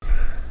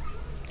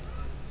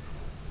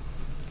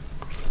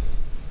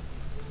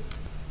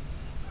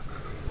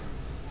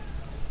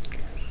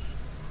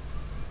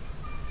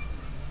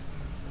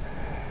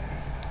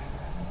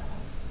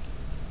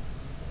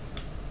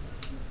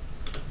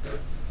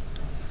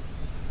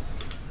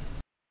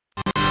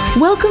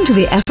Welcome to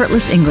the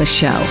Effortless English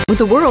Show with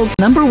the world's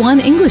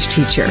 #1 English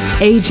teacher,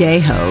 AJ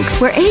Hogue,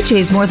 where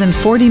AJ's more than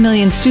 40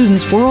 million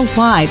students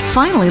worldwide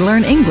finally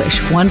learn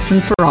English once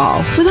and for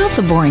all, without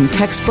the boring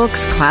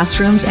textbooks,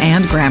 classrooms,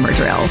 and grammar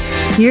drills.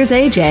 Here's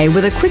AJ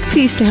with a quick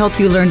piece to help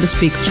you learn to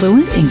speak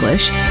fluent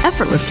English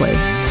effortlessly.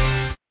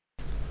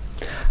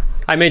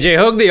 I'm AJ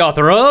Hogue, the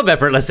author of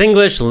Effortless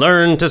English,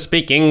 Learn to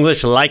Speak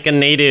English Like a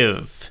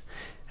Native,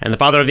 and the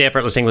father of the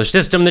Effortless English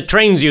system that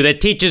trains you,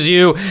 that teaches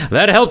you,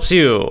 that helps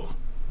you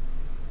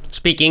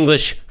speak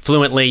English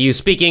fluently. You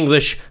speak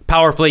English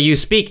powerfully. You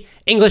speak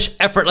English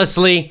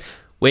effortlessly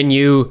when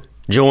you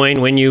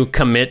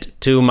commit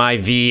to my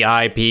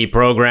VIP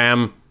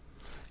program,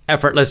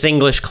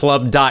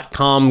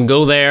 effortlessenglishclub.com.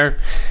 Go there,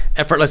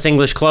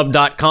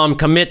 effortlessenglishclub.com.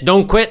 Commit,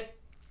 don't quit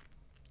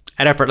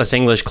at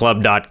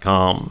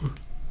effortlessenglishclub.com.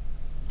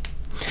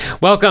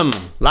 Welcome,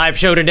 live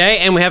show today,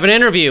 and we have an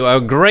interview,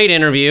 a great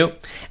interview.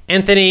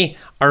 Anthony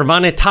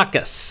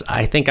Arvanitakis.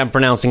 I think I'm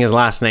pronouncing his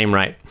last name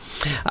right.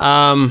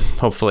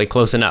 Hopefully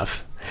close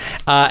enough.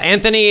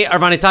 Anthony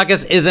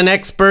Arvanitakis is an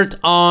expert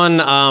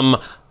on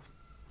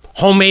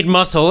homemade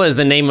muscle is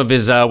the name of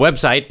his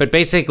website, but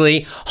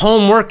basically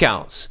home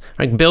workouts,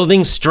 like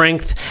building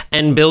strength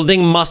and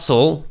building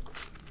muscle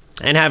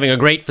and having a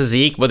great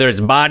physique, whether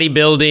it's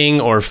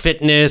bodybuilding or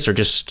fitness or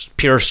just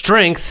pure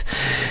strength,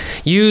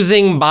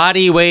 using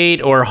body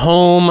weight or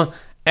home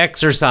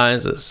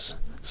exercises.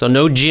 So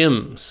no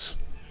gyms.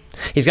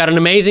 He's got an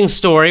amazing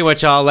story,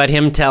 which I'll let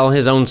him tell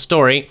his own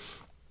story.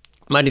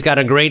 But he's got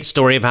a great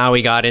story of how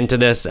he got into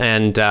this,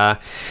 and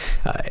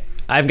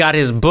I've got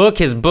his book.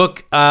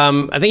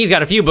 I think he's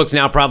got a few books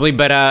now, probably,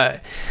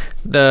 but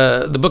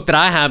the book that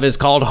I have is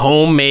called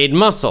Homemade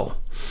Muscle.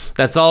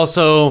 That's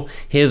also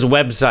his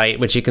website,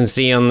 which you can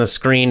see on the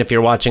screen if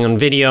you're watching on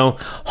video,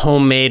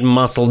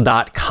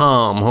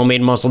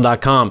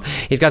 homemademuscle.com.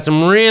 He's got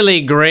some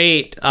really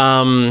great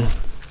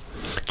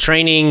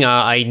training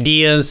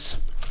ideas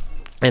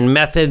and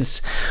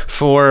methods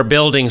for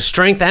building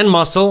strength and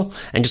muscle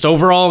and just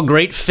overall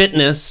great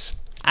fitness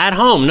at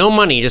home. No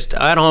money, just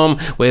at home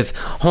with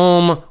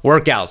home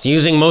workouts,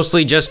 using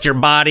mostly just your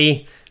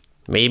body,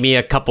 maybe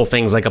a couple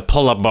things like a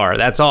pull-up bar.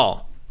 That's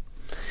all.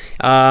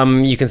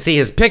 You can see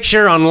his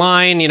picture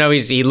online. You know,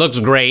 he looks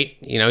great.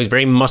 You know, he's a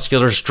very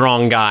muscular,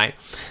 strong guy.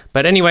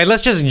 But anyway,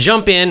 let's just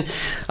jump in.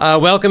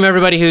 Welcome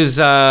everybody who's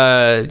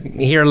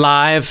here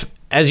live.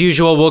 As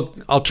usual,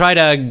 I'll try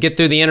to get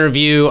through the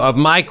interview of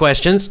my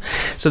questions,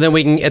 so then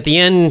we can, at the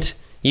end,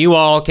 you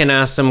all can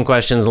ask some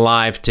questions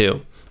live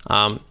too.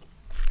 I'm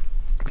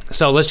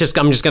just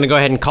going to go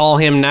ahead and call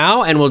him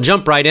now, and we'll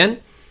jump right in.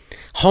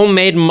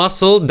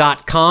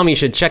 Homemademuscle.com. You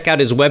should check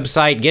out his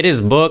website. Get his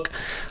book.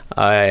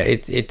 You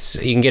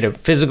can get a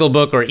physical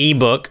book or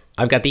ebook.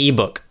 I've got the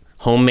ebook.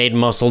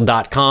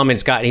 Homemademuscle.com.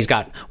 He's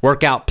got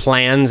workout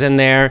plans in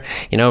there,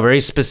 you know, very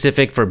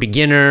specific for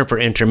beginner, for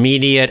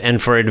intermediate, and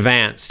for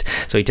advanced.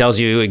 So he tells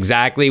you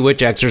exactly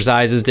which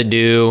exercises to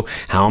do,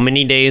 how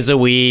many days a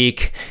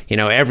week, you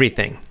know,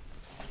 everything.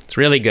 It's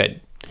really good.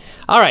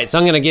 All right, so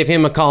I'm going to give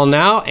him a call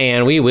now,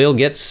 and we will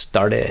get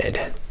started.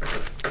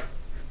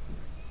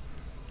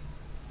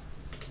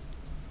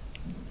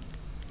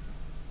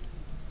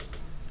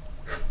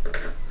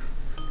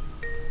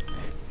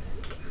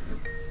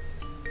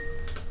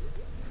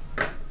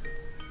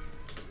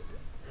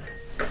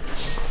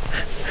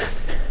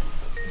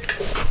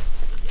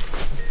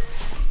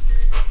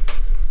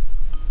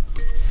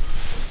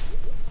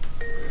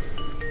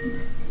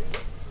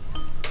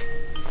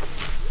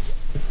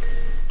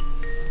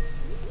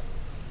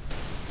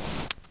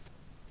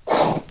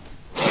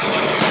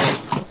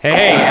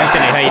 Hey,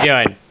 Anthony, how you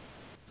doing?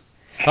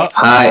 Oh,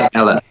 hi,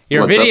 Ellen.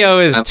 Your video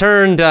is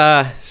turned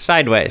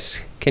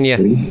sideways. Can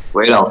you?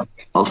 Wait, I'll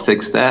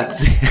fix that.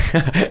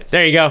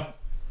 There you go.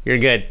 You're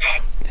good.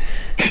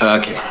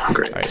 Okay,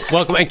 great. All right,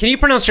 welcome. And can you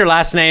pronounce your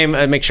last name?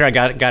 Make sure I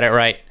got it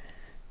right.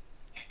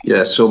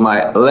 Yeah, so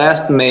my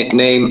last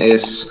name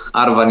is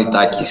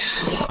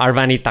Arvanitakis.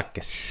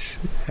 Arvanitakis.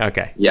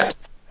 Okay. Yeah. All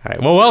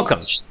right. Well,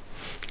 welcome.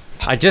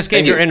 I just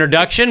gave your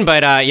introduction,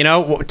 but,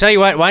 tell you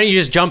what, why don't you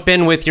just jump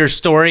in with your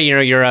story? You know,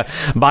 you're a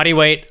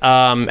bodyweight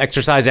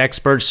exercise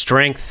expert,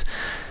 strength,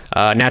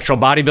 natural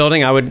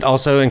bodybuilding, I would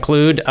also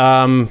include.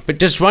 But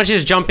just why don't you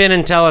just jump in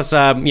and tell us,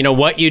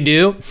 what you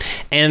do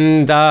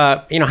and,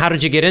 how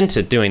did you get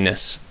into doing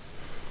this?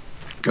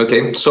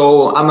 Okay,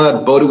 so I'm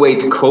a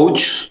bodyweight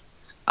coach.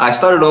 I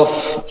started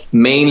off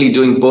mainly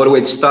doing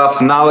bodyweight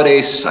stuff.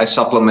 Nowadays, I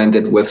supplement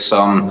it with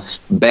some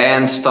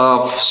band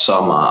stuff,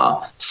 some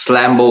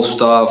slambo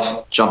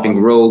stuff, jumping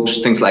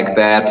ropes, things like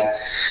that.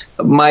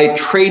 My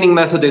training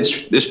method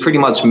is pretty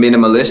much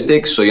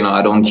minimalistic, so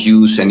I don't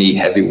use any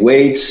heavy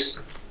weights.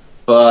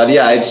 But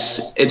yeah,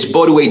 it's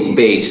bodyweight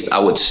based, I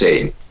would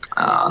say.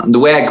 The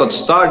way I got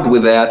started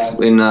with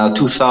that in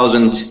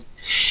 2000.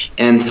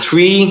 And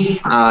 3,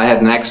 I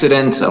had an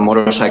accident, a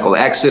motorcycle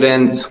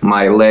accident.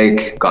 My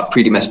leg got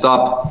pretty messed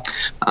up.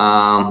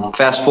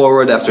 Fast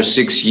forward, after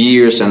 6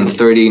 years and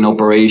 13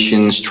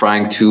 operations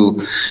trying to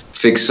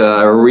fix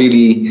a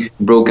really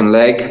broken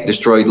leg,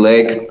 destroyed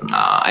leg,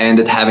 I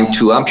ended having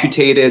to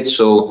amputate it.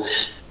 So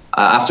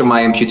after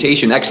my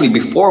amputation, actually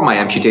before my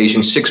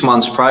amputation, 6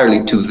 months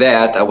prior to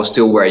that, I was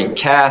still wearing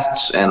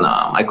casts, and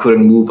I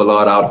couldn't move a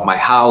lot out of my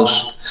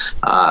house.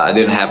 I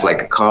didn't have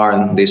like a car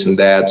and this and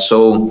that.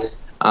 So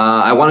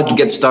I wanted to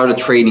get started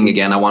training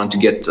again. I wanted to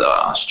get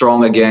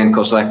strong again,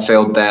 because I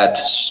felt that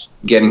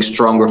getting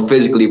stronger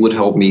physically would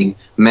help me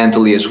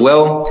mentally as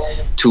well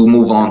to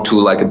move on to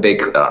like a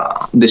big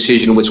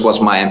decision, which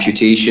was my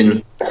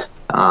amputation.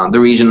 The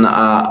reason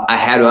I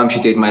had to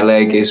amputate my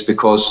leg is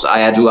because I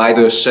had to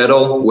either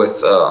settle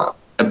with a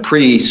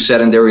pretty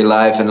sedentary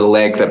life and a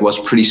leg that was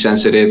pretty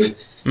sensitive,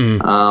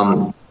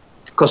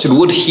 because it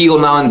would heal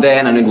now and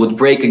then and it would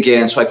break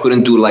again. So I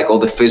couldn't do like all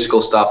the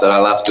physical stuff that I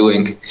love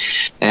doing.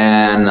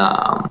 And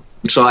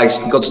so I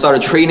got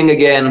started training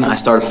again. I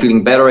started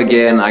feeling better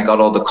again. I got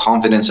all the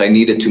confidence I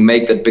needed to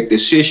make that big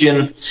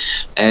decision.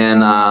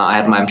 And I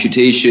had my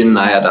amputation.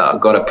 I had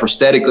got a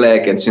prosthetic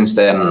leg, and since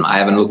then I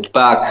haven't looked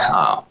back.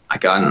 I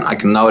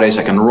can nowadays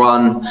I can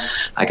run,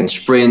 I can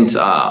sprint,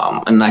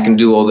 and I can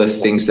do all the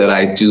things that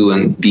I do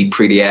and be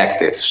pretty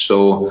active.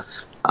 So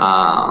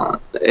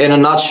in a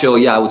nutshell,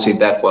 yeah, I would say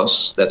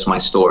that's my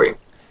story.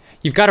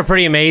 You've got a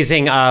pretty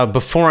amazing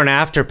before and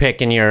after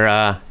pic in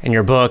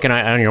your book and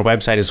on your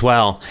website as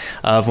well,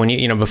 of when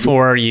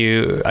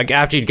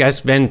after you'd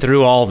guys been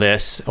through all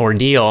this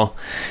ordeal,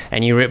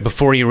 and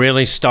before you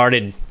really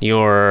started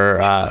your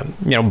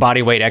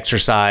body weight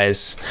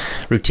exercise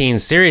routine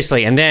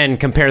seriously, and then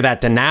compare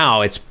that to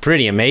now. It's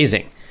pretty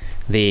amazing,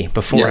 the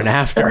before and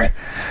after.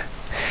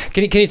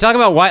 Can you talk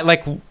about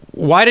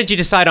why did you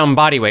decide on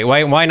body weight?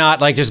 Why not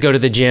like just go to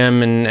the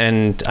gym?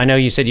 And I know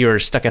you said you were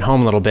stuck at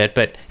home a little bit,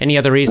 but any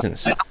other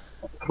reasons?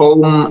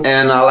 Home,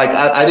 and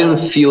I didn't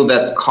feel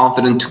that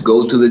confident to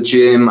go to the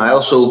gym. I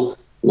also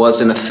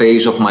was in a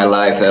phase of my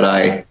life that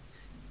I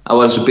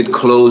was a bit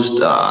closed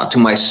to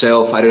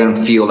myself. I didn't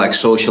feel like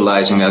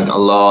socializing a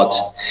lot.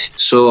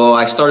 So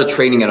I started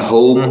training at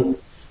home.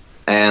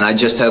 And I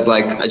just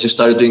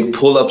started doing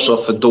pull-ups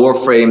off a door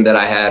frame that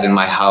I had in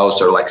my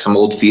house, or like some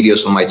old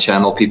videos on my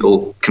channel.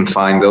 People can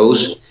find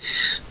those.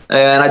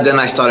 And then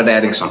I started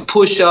adding some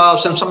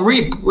push-ups and some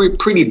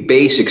pretty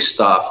basic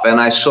stuff. And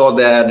I saw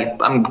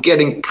that I'm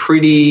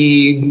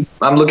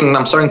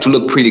starting to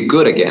look pretty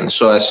good again.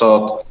 So I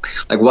thought,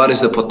 like, what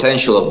is the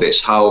potential of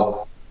this?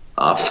 How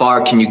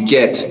far can you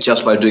get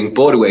just by doing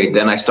bodyweight?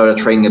 Then I started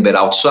training a bit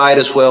outside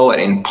as well,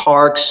 and in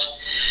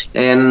parks.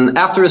 And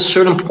after a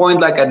certain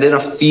point, like, I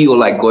didn't feel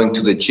like going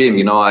to the gym.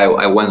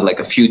 I went like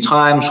a few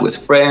times with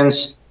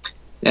friends,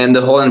 and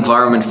the whole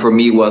environment for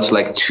me was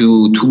like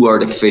too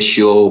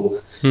artificial,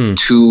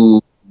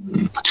 too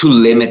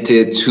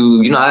limited.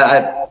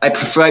 I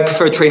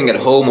prefer training at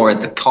home or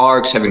at the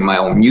parks, having my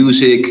own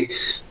music,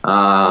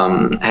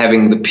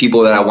 having the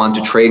people that I want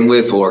to train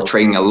with, or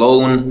training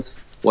alone,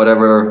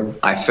 whatever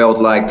I felt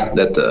like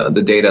that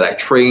the day that I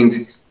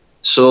trained.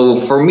 So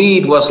for me,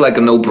 it was like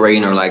a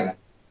no-brainer. Like,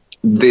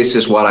 this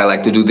is what I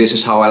like to do. This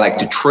is how I like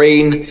to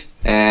train.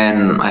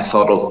 And I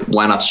thought of,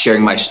 why not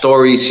sharing my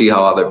story, see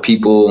how other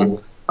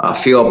people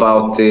feel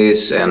about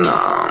this, and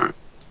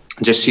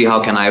just see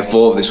how can I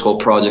evolve this whole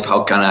project.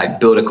 How can I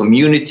build a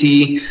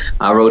community?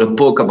 I wrote a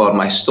book about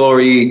my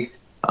story.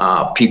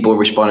 People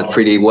responded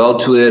pretty well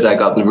to it. I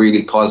got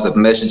really positive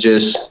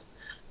messages.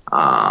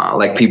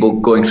 Like people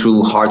going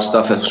through hard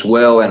stuff as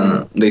well,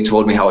 and they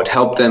told me how it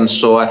helped them.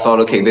 So I thought,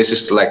 okay, this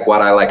is like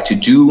what I like to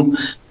do,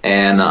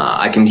 and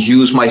I can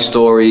use my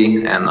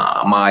story and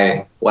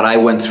what I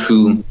went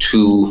through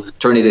to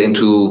turn it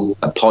into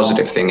a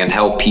positive thing and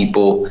help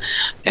people,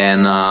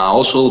 and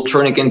also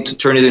turn it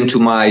into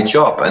my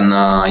job,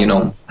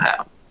 and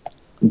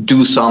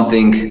do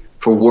something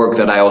for work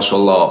that I also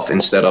love,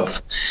 instead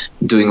of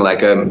doing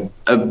like a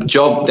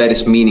job that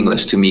is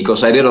meaningless to me.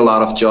 Because I did a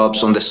lot of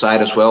jobs on the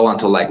side as well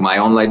until like my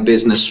online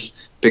business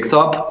picked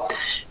up.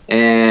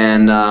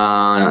 And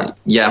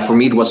for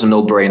me, it was a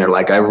no-brainer.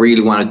 Like, I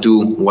really want to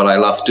do what I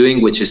love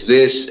doing, which is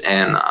this.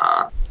 And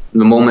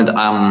the moment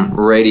I'm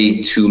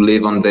ready to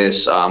live on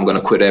this, I'm going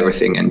to quit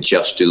everything and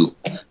just do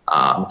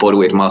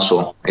bodyweight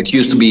muscle. It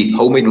used to be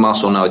homemade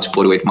muscle. Now it's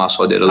bodyweight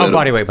muscle. I did a little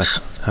bodyweight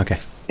muscle. Okay.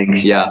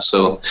 Yeah,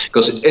 so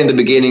because in the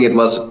beginning it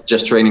was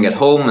just training at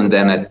home, and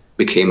then it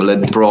became a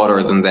little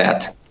broader than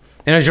that.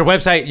 And is your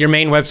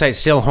main website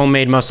still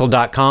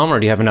homemademuscle.com, or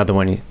do you have another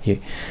one?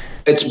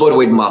 It's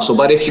bodyweight muscle,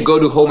 but if you go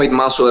to homemade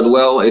muscle as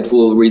well, it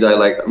will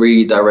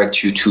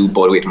redirect you to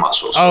bodyweight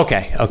muscle. So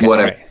okay.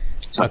 Whatever. Right.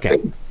 Okay,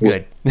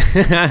 good.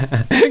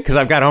 Because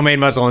I've got homemade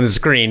muscle on the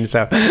screen,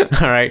 so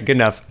all right, good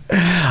enough.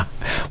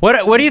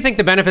 What do you think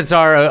the benefits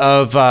are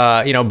of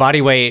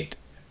bodyweight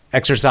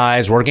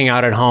exercise, working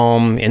out at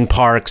home, in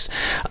parks,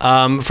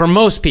 for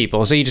most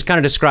people. So you just kind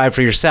of describe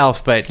for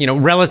yourself, but,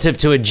 relative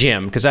to a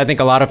gym, because I think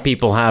a lot of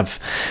people have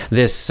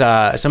this,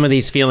 some of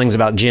these feelings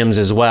about gyms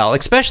as well,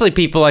 especially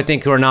people I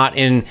think who are not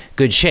in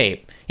good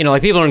shape.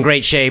 Like people are in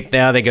great shape.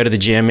 Yeah, they go to the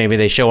gym. Maybe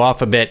they show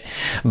off a bit,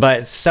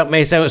 but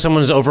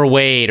someone's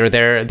overweight or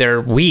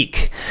they're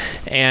weak,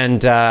 and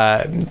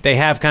they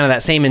have kind of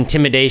that same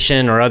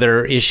intimidation or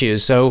other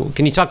issues. So,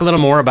 can you talk a little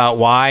more about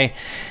why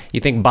you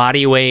think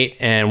body weight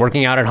and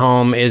working out at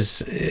home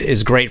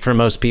is great for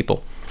most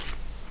people?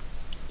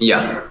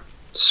 Yeah.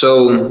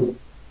 So,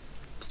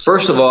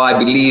 first of all, I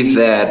believe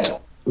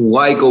that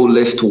why go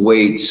lift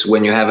weights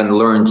when you haven't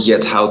learned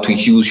yet how to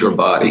use your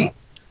body?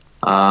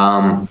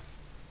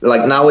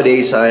 Like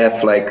nowadays, I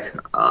have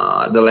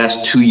the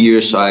last 2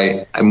 years,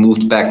 I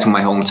moved back to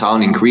my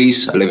hometown in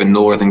Greece. I live in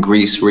northern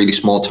Greece, really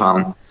small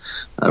town,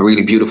 a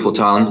really beautiful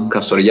town,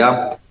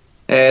 Kastoria.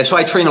 So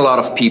I train a lot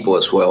of people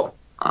as well.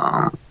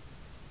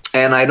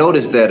 And I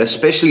noticed that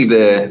especially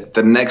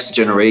the next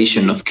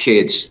generation of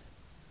kids,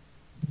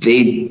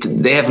 they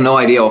have no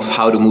idea of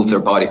how to move their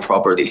body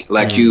properly.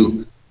 Like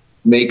you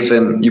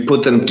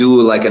put them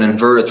do like an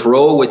inverted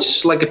row, which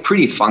is like a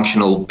pretty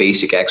functional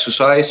basic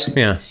exercise.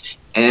 Yeah.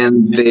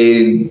 And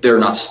they're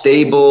not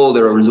stable,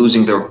 they're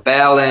losing their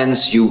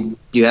balance. You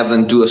have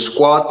them do a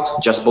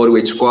squat, just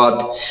bodyweight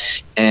squat,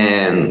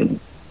 and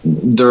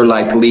they're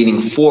like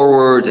leaning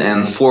forward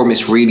and form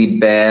is really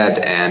bad.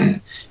 And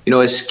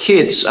as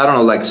kids, I don't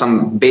know, like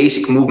some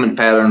basic movement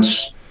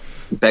patterns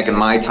back in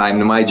my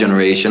time, in my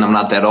generation, I'm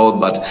not that old,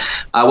 but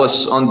I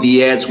was on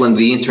the edge when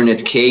the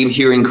internet came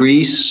here in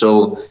Greece.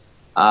 So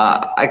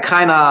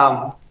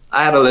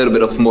I had a little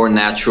bit of more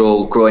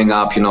natural growing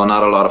up,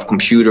 not a lot of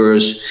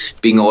computers,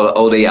 being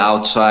all day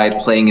outside,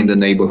 playing in the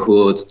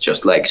neighborhood,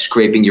 just like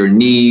scraping your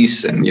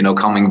knees and,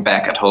 coming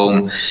back at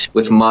home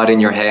with mud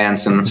in your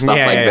hands and stuff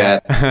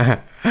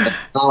that.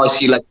 Now I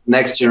see like the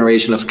next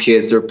generation of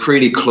kids, they're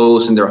pretty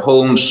close in their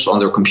homes, on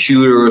their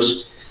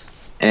computers.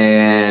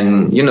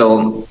 And,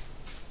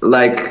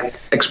 like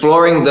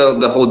exploring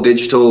the whole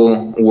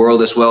digital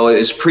world as well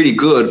is pretty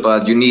good,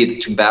 but you need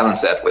to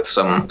balance that with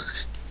some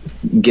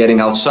getting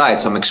outside,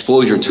 some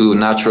exposure to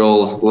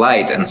natural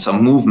light and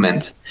some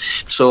movement.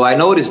 So I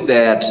noticed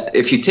that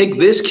if you take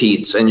these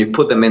kids and you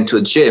put them into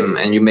a gym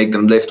and you make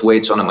them lift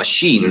weights on a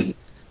machine,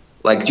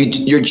 like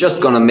you're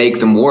just going to make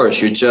them worse.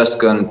 You're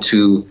just going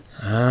to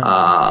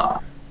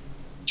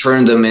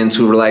turn them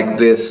into like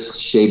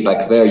this shape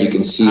back there. You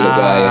can see the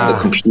guy on the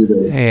computer.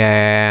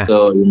 Yeah.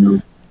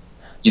 So,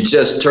 you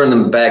just turn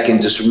them back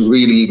into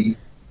really...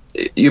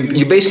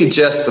 You basically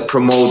just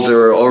promote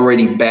their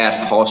already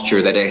bad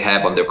posture that they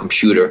have on their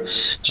computer.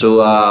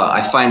 So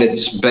I find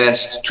it's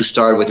best to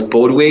start with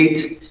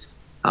bodyweight,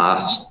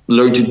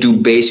 learn to do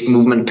basic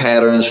movement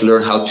patterns,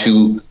 learn how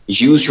to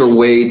use your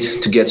weight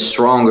to get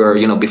stronger,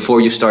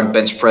 before you start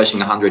bench pressing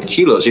 100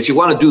 kilos. If you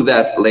want to do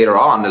that later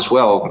on as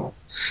well,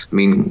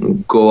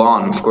 go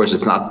on. Of course,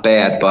 it's not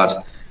bad,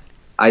 but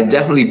I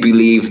definitely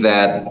believe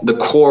that the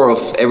core of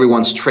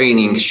everyone's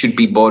training should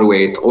be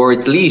bodyweight, or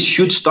at least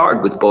should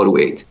start with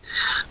bodyweight.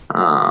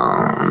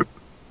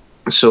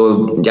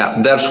 So yeah,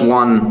 that's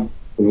one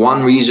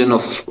reason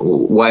of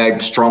why I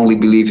strongly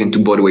believe into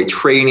bodyweight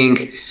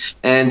training.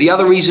 And the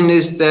other reason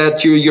is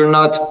that you're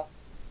not,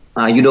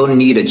 you don't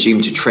need a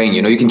gym to train.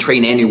 You can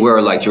train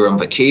anywhere, like you're on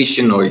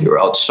vacation or you're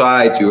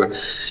outside.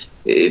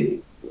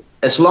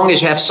 As long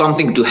as you have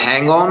something to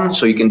hang on,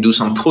 so you can do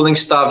some pulling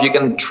stuff, you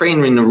can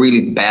train in a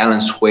really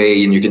balanced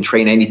way, and you can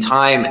train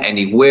anytime,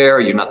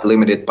 anywhere. You're not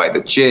limited by the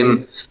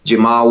gym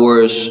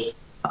hours.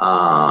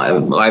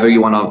 Either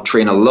you want to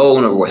train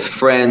alone or with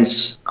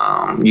friends,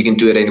 you can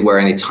do it anywhere,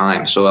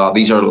 anytime. So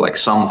these are like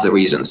some of the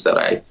reasons that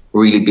I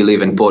really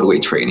believe in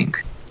bodyweight training.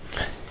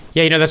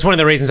 Yeah, that's one of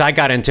the reasons I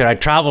got into it. I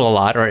travel a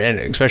lot, and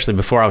especially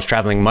before I was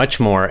traveling much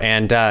more.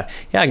 And I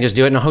can just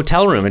do it in a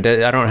hotel room. I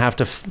don't have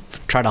to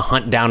try to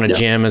hunt down a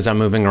gym as I'm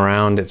moving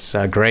around. It's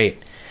great.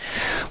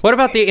 What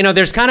about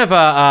there's kind of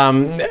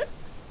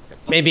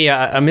maybe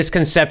a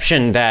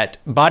misconception that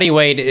body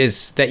weight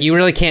is that you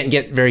really can't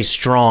get very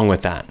strong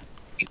with that,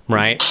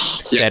 right?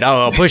 Yeah.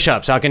 That,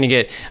 push-ups, how can you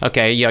get,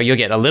 okay, you'll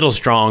get a little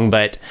strong,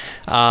 but...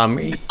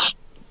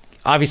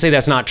 obviously,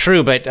 that's not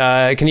true, but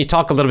can you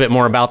talk a little bit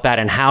more about that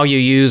and how you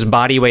use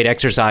body weight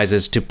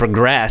exercises to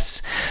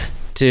progress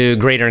to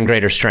greater and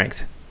greater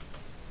strength?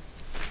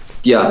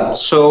 Yeah,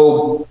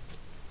 so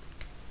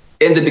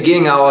in the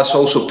beginning, I was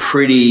also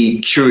pretty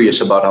curious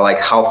about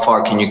how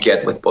far can you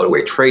get with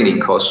bodyweight training,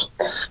 because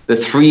the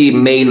three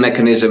main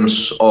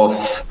mechanisms of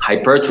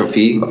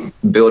hypertrophy, of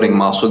building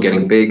muscle,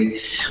 getting big,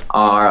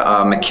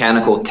 are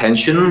mechanical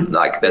tension,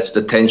 like that's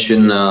the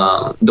tension,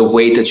 the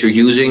weight that you're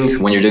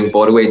using when you're doing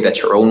bodyweight,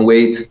 that's your own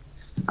weight,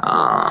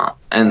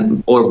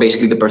 or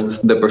basically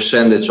the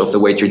percentage of the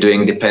weight you're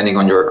doing depending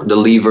on the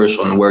levers,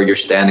 on where you're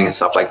standing and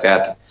stuff like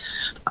that.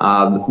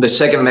 The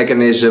second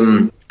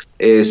mechanism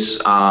is,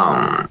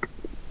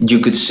 you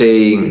could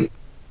say,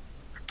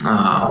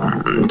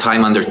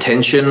 time under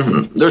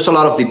tension. There's a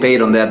lot of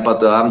debate on that,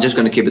 but I'm just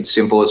going to keep it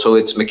simple. So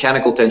it's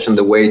mechanical tension,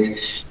 the weight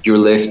you're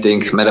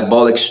lifting,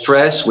 metabolic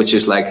stress, which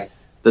is like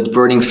that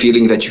burning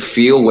feeling that you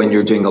feel when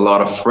you're doing a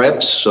lot of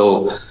reps.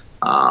 So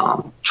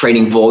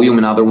training volume,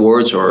 in other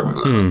words, or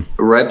the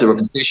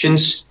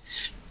repetitions.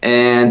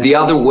 And the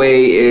other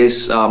way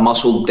is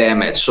muscle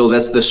damage. So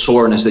that's the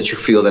soreness that you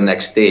feel the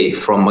next day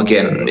from,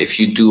 again, if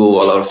you do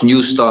a lot of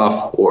new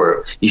stuff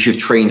or if you've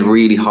trained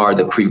really hard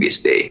the previous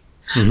day.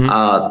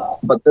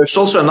 But there's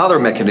also another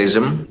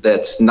mechanism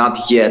that's not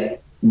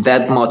yet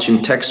that much in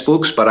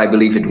textbooks, but I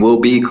believe it will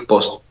be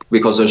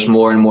because there's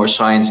more and more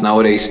science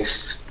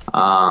nowadays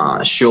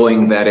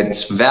showing that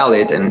it's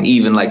valid, and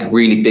even like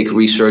really big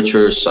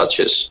researchers such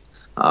as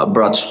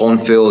Brad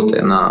Schoenfeld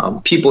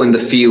and people in the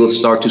field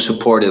start to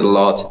support it a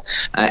lot.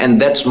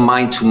 And that's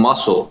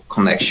mind-to-muscle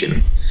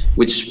connection,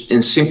 which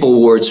in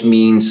simple words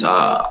means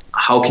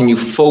how can you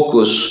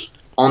focus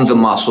on the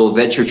muscle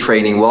that you're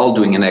training while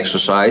doing an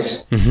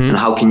exercise, and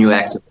how can you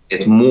activate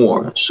it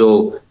more.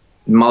 So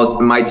it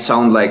might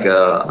sound like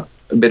a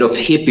bit of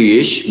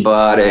hippie-ish,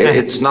 but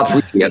it's not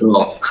really at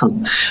all.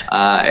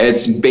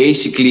 It's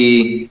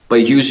basically by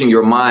using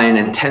your mind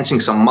and tensing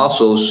some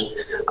muscles,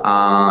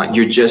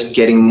 you're just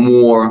getting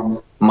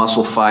more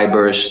muscle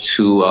fibers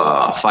to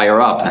fire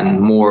up and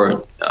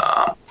more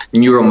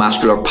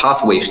neuromuscular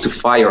pathways to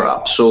fire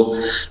up. So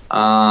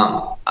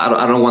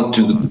I don't want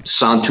to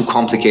sound too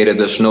complicated.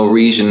 There's no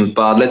reason,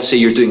 but let's say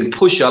you're doing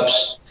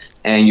push-ups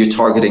and you're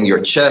targeting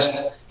your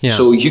chest.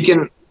 So you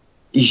can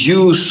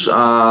use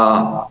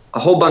a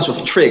whole bunch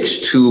of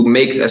tricks to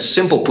make a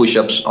simple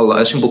push-up a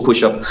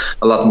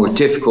lot more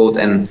difficult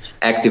and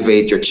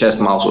activate your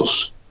chest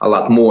muscles a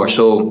lot more.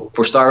 So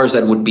for starters,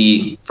 that would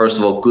be, first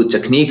of all, good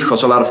technique,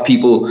 because a lot of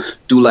people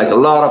do like a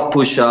lot of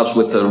push-ups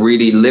with a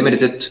really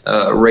limited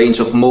range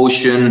of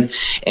motion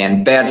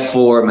and bad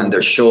form, and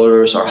their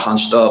shoulders are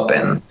hunched up,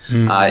 and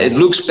it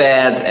looks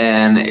bad,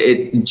 and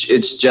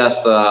it's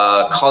just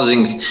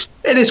causing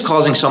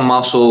some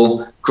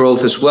muscle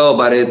growth as well,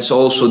 but it's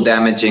also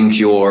damaging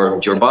your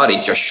body,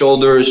 your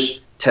shoulders,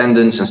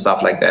 tendons and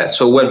stuff like that.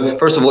 So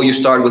first of all, you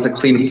start with a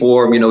clean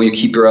form. You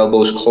keep your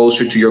elbows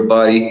closer to your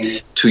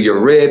body, to your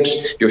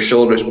ribs, your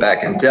shoulders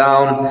back and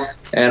down.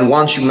 And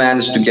once you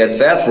manage to get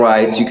that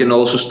right, you can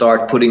also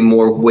start putting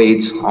more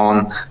weight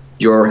on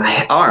your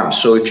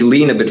arms. So if you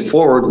lean a bit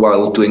forward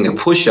while doing a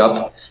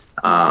push-up,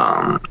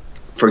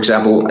 for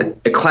example,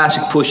 a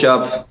classic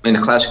push-up,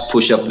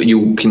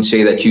 you can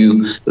say that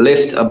you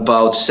lift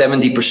about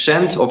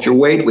 70% of your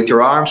weight with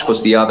your arms,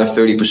 because the other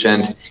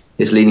 30%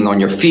 is leaning on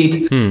your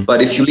feet.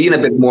 But if you lean a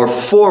bit more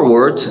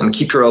forward and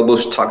keep your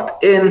elbows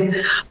tucked in,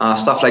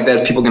 stuff like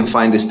that, people can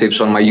find these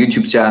tips on my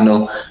YouTube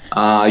channel.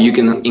 You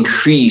can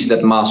increase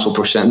that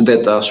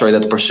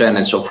that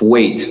percentage of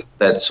weight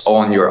that's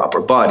on your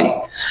upper body.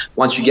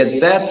 Once you get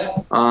that,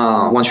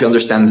 once you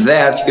understand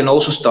that, you can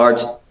also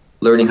start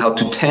learning how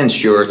to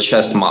tense your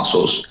chest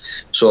muscles,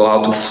 so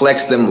how to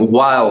flex them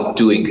while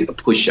doing a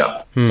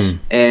push-up.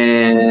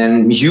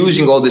 And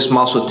using all these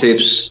muscle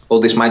tips, all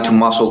these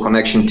mind-to-muscle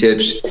connection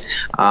tips,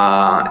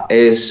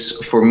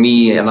 is for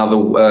me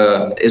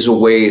is a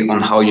way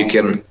on how you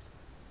can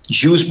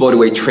use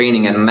bodyweight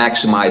training and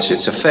maximize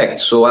its effect.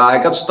 So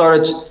I got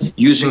started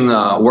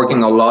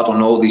working a lot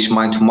on all these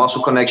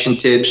mind-to-muscle connection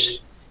tips,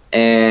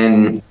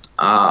 and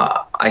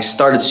I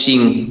started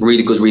seeing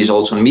really good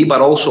results on me,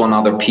 but also on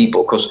other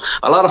people, because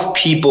a lot of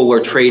people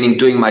were training,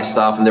 doing my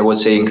stuff, and they were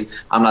saying,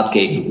 I'm not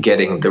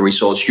getting the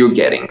results you're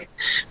getting.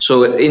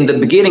 So in the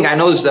beginning, I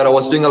noticed that I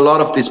was doing a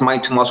lot of these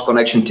mind-to-muscle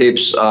connection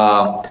tips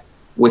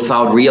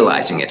without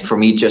realizing it. For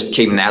me, it just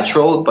came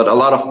natural, but a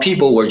lot of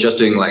people were just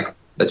doing, like,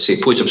 let's say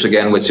push-ups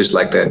again, which is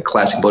like the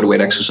classic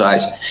bodyweight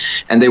exercise.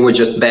 And they were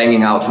just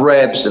banging out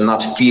reps and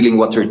not feeling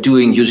what they're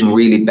doing, using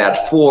really bad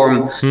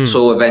form.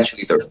 So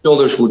eventually their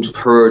shoulders would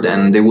hurt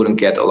and they wouldn't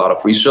get a lot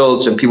of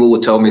results. And people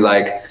would tell me,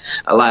 like,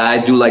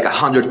 I do like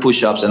 100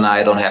 push-ups and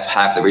I don't have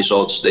half the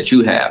results that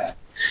you have.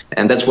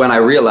 And that's when I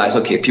realized,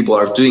 okay, people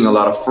are doing a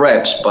lot of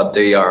reps, but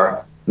they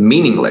are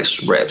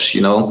meaningless reps.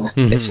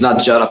 It's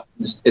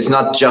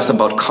not just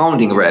about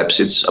counting reps.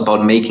 It's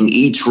about making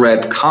each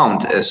rep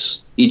count,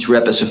 each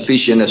rep as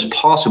efficient as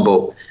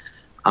possible.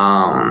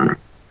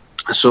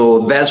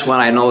 So that's when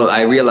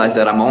I realized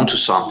that I'm onto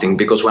something,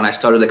 because when I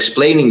started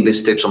explaining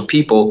these tips on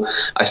people,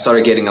 I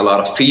started getting a lot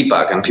of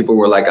feedback, and people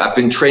were like, I've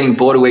been training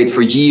bodyweight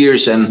for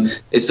years and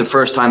it's the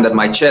first time that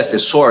my chest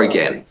is sore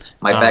again,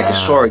 my back is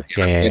sore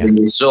again, I'm getting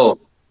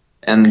results.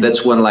 And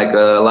that's when like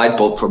a light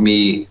bulb for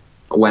me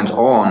went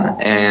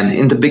on. And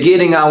in the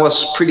beginning, I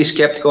was pretty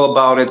skeptical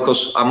about it,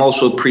 because I'm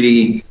also a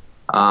pretty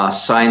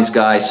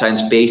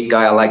science-based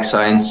guy. I like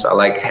science. I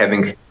like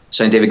having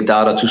scientific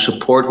data to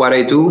support what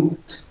I do.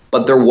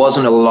 But there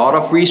wasn't a lot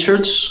of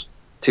research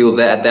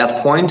at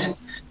that point.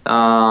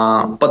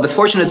 But the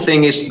fortunate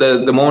thing is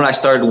the moment I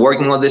started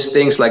working on these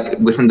things, like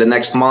within the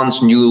next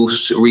months, new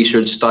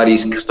research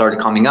studies started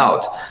coming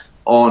out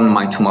on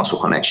mind-to-muscle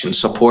connection,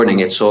 supporting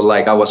it. So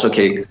like I was,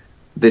 okay,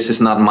 this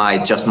is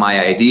not just my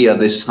idea.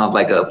 This is not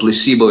like a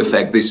placebo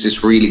effect. This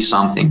is really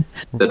something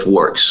that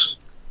works.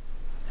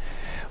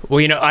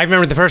 Well, I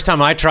remember the first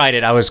time I tried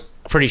it, I was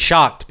pretty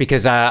shocked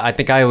because I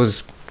think I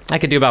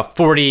could do about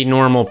 40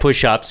 normal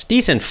push-ups,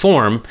 decent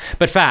form,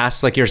 but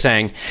fast, like you're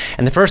saying.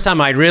 And the first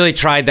time I really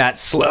tried that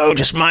slow,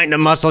 just mind to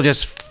muscle,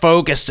 just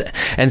focused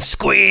and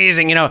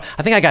squeezing, I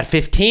think I got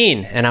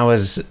 15 and I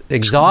was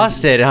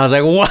exhausted. And I was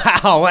like,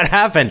 wow, what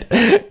happened?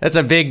 That's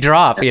a big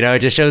drop. It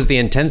just shows the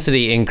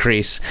intensity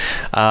increase.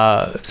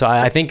 So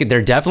I think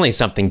there's definitely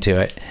something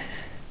to it.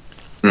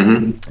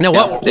 Mm-hmm. Now,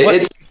 what?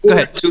 It's Go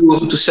ahead.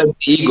 to set the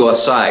ego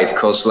aside,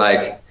 because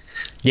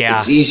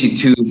it's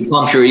easy to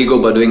pump your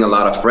ego by doing a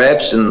lot of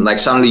reps, and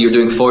suddenly you're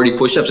doing 40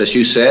 push-ups, as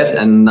you said,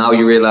 and now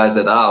you realize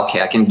that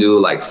okay, I can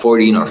do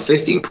 14 or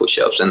 15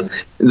 push-ups. And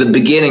in the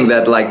beginning,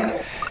 that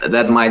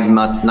might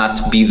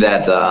not be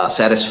that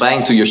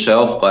satisfying to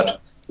yourself,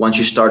 but once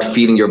you start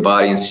feeling your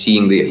body and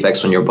seeing the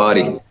effects on your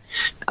body,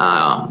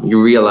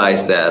 you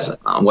realize that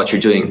what you're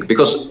doing,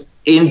 because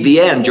in the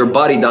end, your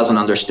body doesn't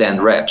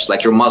understand reps.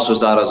 Your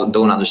muscles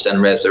don't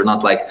understand reps. They're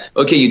not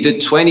okay, you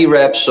did 20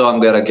 reps, so I'm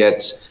gonna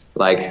get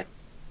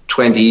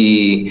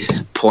 20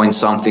 point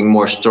something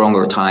more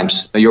stronger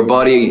times.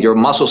 Your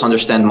muscles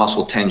understand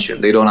muscle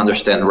tension. They don't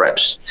understand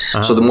reps.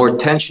 Uh-huh. So the more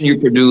tension you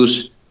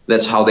produce,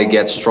 that's how they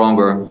get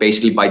stronger,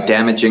 basically by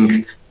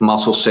damaging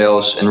muscle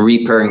cells and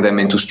repairing them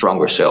into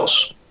stronger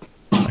cells.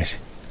 I see.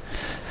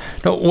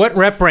 Now, what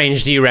rep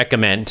range do you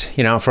recommend,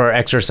 for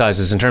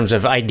exercises in terms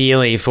of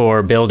ideally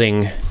for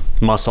building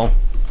muscle,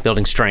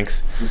 building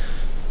strength?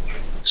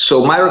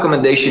 So my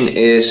recommendation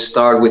is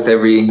start with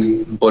every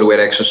bodyweight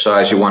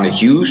exercise you want to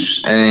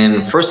use.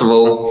 And first of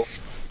all,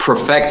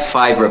 perfect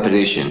 5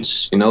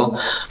 repetitions.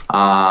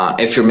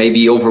 If you're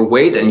maybe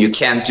overweight and you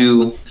can't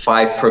do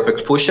 5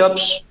 perfect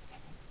push-ups,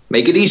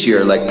 make it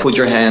easier. Put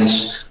your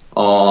hands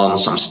on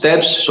some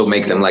steps, so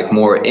make them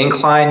more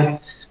incline,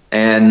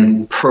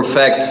 and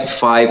perfect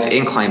 5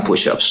 incline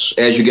push-ups.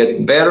 As you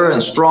get better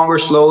and stronger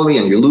slowly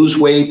and you lose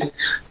weight,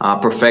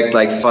 perfect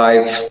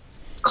 5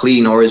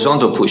 clean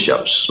horizontal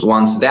push-ups.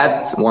 Once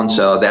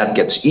that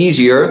gets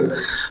easier,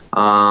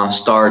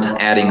 start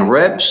adding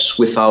reps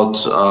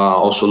without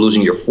also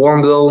losing your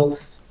form though.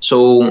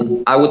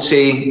 So I would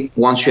say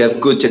once you have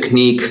good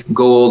technique,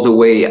 go all the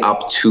way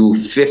up to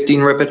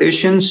 15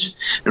 repetitions.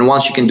 And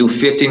once you can do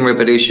 15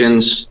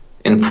 repetitions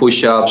in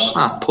push-ups,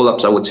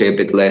 pull-ups I would say a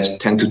bit less,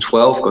 10 to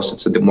 12, because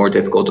it's a bit more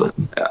difficult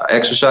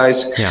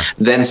exercise. Yeah.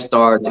 Then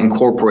start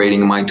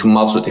incorporating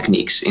mind-to-muscle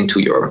techniques into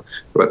your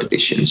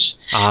repetitions.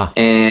 Uh-huh.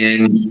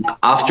 And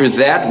after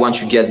that,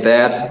 once you get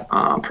that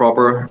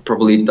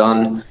properly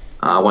done,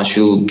 once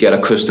you get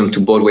accustomed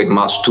to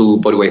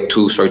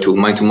to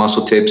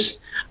mind-to-muscle tips,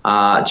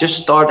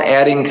 just start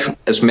adding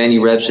as many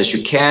reps as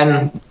you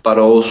can, but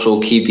also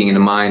keeping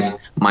in mind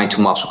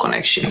mind-to-muscle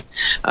connection.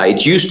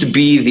 It used to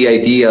be the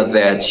idea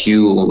that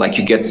you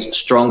get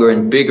stronger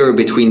and bigger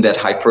between that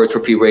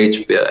hypertrophy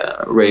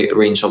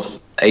range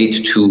of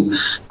 8 to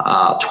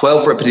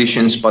 12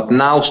 repetitions, but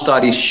now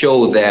studies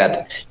show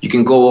that you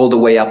can go all the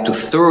way up to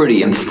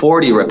 30 and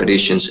 40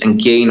 repetitions and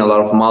gain a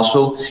lot of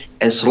muscle,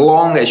 as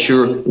long as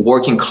you're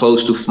working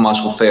close to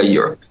muscle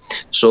failure.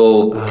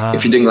 So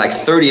if you're doing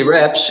 30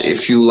 reps,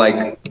 if you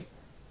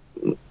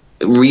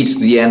reach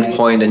the end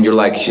point and you're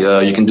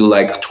you can do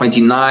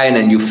 29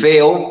 and you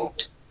fail,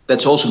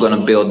 that's also going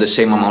to build the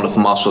same amount of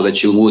muscle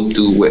that you would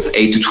do with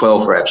 8 to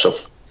 12 reps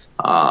of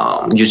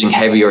using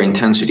heavier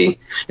intensity.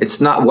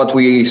 It's not what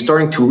we're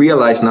starting to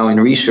realize now in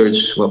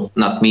research. Well,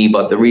 not me,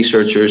 but the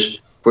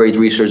researchers, great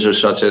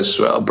researchers such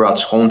as Brad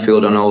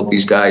Schoenfield and all of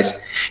these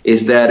guys,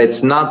 is that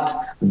it's not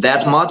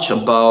that much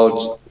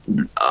about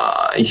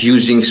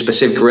using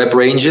specific rep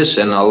ranges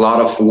and a lot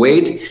of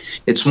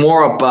weight. It's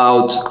more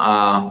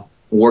about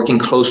working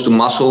close to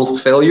muscle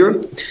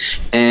failure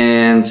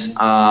and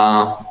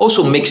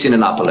also mixing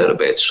it up a little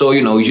bit. So,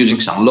 using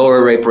some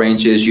lower rep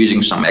ranges,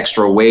 using some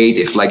extra weight.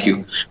 If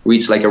you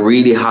reach a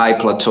really high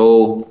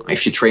plateau,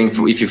 if you've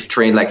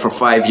trained for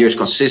 5 years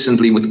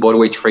consistently with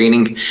bodyweight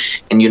training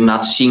and you're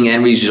not seeing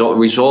any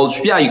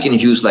results, you can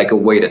use a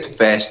weighted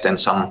vest and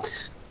some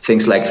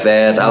things like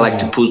that. I like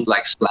to put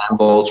slam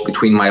balls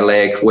between my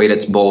leg,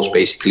 weighted balls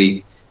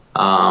basically,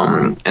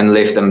 and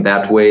lift them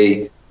that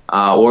way.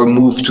 Or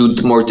move to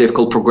more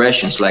difficult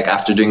progressions.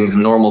 After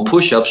doing normal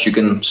push-ups, you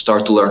can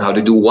start to learn how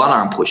to do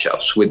one-arm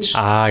push-ups, which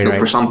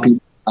for some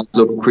people might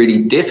look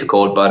pretty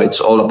difficult, but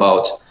it's all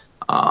about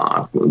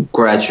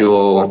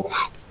gradual,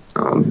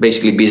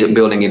 basically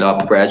building it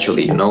up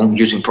gradually,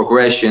 using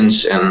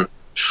progressions and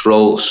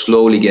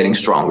slowly getting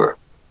stronger.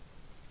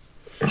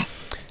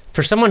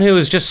 For someone who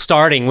is just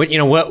starting,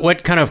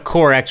 what kind of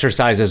core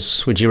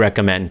exercises would you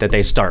recommend that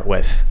they start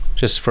with,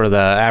 just for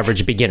the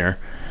average beginner?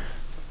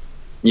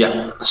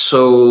 Yeah,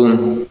 so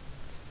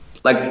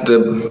the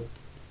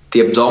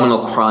abdominal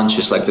crunch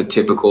is the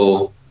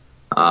typical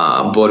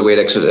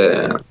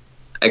bodyweight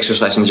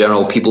exercise in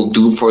general people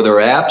do for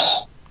their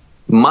abs.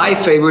 My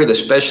favorite,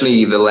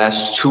 especially the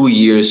last 2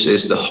 years,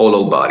 is the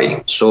hollow body.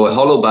 So a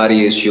hollow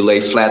body is you lay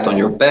flat on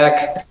your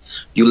back,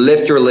 you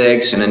lift your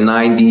legs in a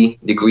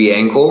 90-degree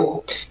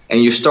angle,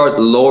 and you start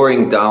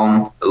lowering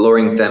them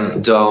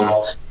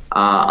down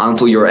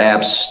until your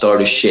abs start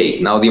to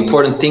shake. Now, the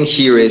important thing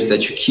here is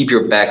that you keep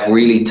your back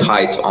really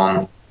tight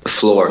on the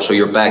floor, so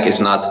your back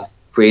is not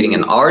creating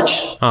an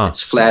arch.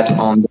 It's flat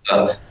on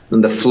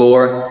the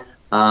floor.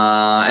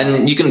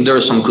 And there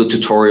are some good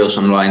tutorials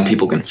online.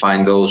 People can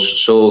find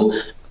those. So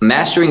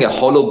mastering a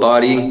hollow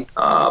body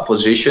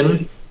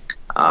position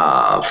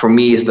for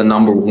me is the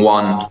number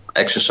one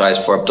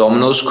exercise for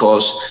abdominals,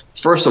 because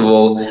first of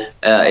all,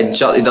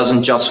 it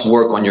doesn't just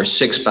work on your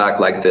six pack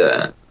like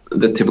the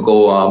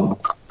typical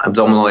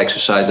abdominal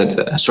exercise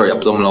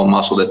abdominal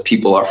muscle that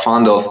people are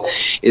fond of.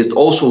 It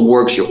also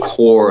works your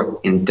core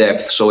in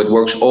depth. So it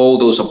works all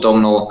those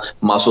abdominal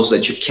muscles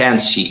that you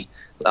can't see,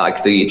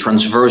 like the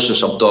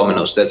transversus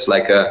abdominis. That's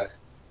like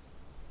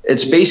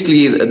it's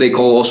basically, they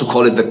also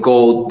call it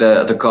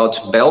the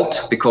God's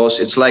belt, because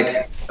it's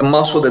like a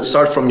muscle that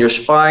starts from your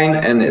spine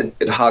and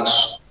it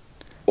hugs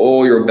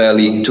all your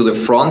belly to the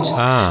front.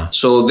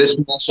 So this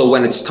muscle,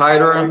 when it's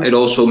tighter, it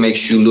also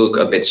makes you look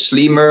a bit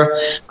slimmer.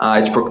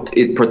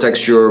 It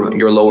protects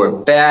your lower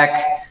back,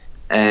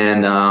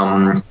 and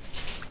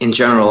in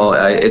general,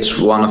 it's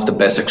one of the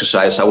best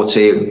exercises, I would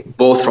say,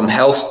 both from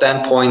health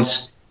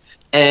standpoints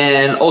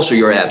and also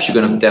your abs. You're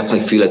gonna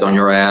definitely feel it on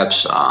your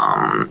abs.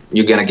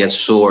 You're gonna get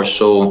sore.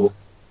 So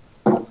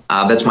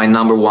that's my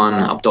number one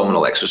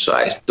abdominal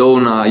exercise.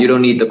 You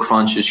don't need the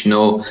crunches.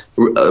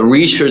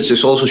 Research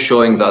is also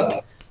showing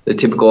that the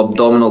typical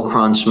abdominal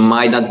crunch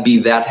might not be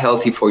that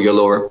healthy for your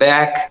lower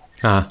back.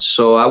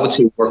 So I would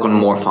say work on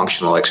more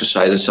functional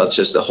exercises, such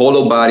as the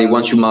hollow body.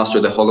 Once you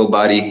master the hollow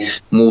body,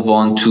 move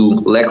on to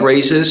leg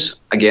raises.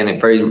 Again, it's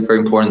very, very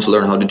important to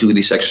learn how to do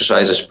these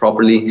exercises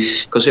properly,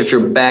 because if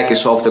your back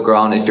is off the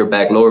ground, if your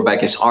lower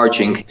back is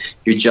arching,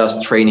 you're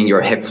just training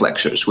your hip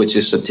flexors, which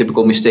is a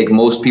typical mistake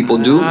most people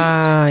do.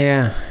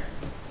 Yeah.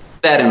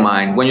 That in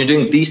mind, when you're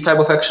doing these type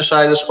of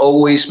exercises,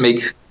 always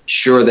make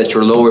sure that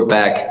your lower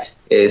back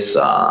is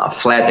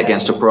flat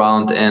against the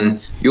ground,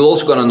 and you're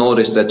also going to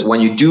notice that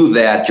when you do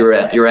that, your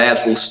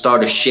abs will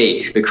start to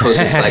shake, because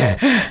it's like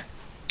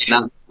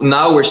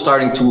now we're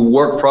starting to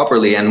work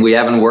properly, and we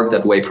haven't worked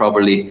that way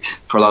properly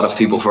for a lot of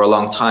people for a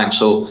long time.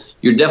 So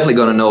you're definitely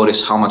going to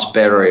notice how much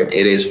better it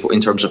is in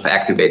terms of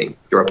activating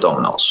your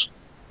abdominals.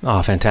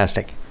 Oh,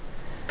 fantastic.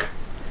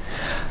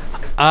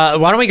 Why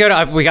don't we go to?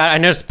 I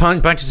noticed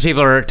bunches of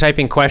people are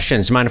typing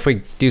questions. Mind if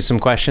we do some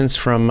questions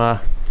from the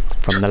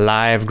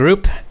live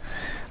group?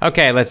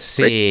 Okay, let's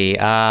see.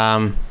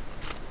 From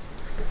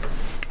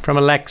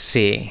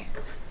Alexi.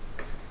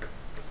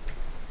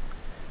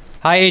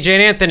 Hi, AJ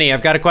and Anthony.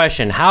 I've got a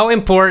question. How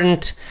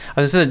important,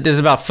 this is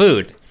about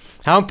food.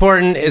 How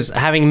important is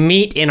having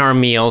meat in our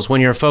meals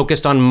when you're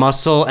focused on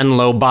muscle and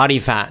low body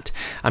fat?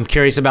 I'm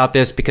curious about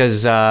this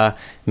because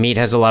meat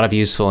has a lot of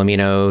useful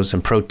aminos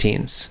and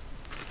proteins.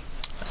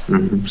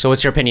 Mm-hmm. So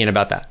what's your opinion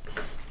about that?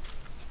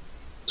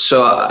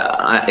 So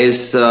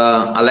is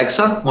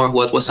Alexa, or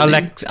what was the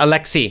name?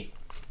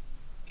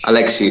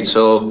 Alexi.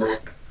 So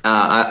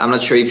I'm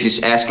not sure if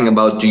he's asking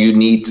about, do you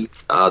need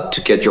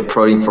to get your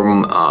protein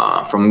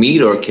from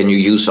meat, or can you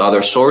use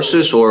other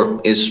sources,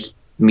 or is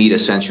meat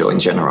essential in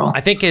general?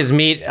 I think his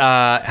meat,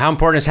 how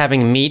important is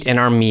having meat in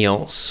our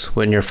meals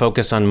when you're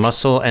focused on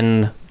muscle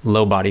and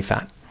low body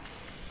fat?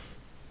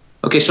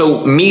 Okay,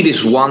 so meat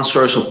is one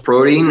source of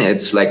protein.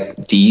 It's like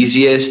the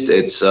easiest.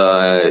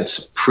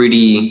 It's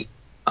pretty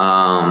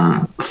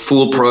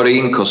full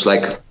protein, because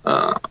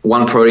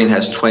one protein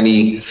has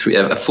 23.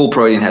 A full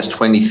protein has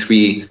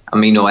 23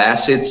 amino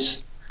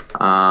acids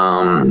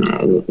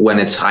when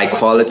it's high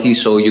quality.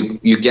 So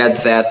you get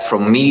that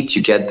from meat.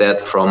 You get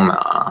that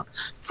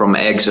from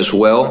eggs as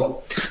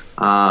well.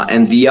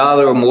 And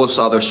most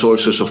other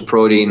sources of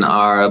protein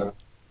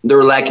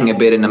they're lacking a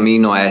bit in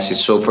amino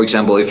acids. So, for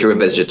example, if you're a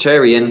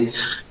vegetarian,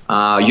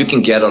 you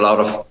can get a lot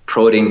of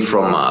protein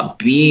from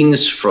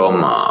beans,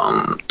 from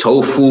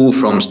tofu,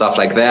 from stuff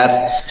like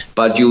that.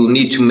 But you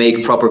need to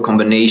make proper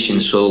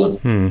combinations so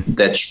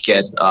that you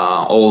get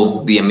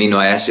all the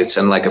amino acids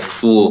and like a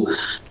full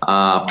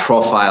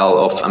profile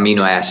of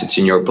amino acids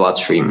in your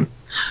bloodstream.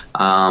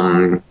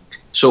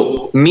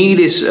 So meat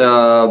is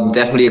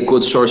definitely a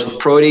good source of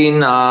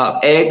protein.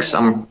 Eggs,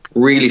 I'm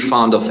really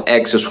fond of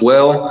eggs as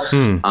well.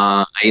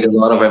 I eat a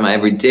lot of them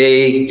every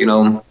day.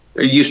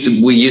 We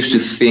used to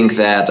think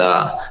that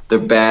they're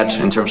bad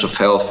in terms of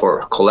health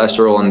for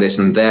cholesterol and this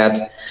and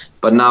that,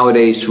 but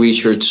nowadays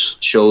research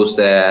shows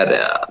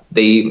that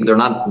they're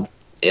not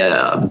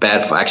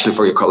bad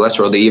for your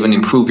cholesterol. They even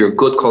improve your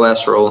good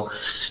cholesterol,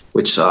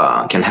 which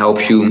can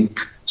help you.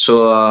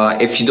 So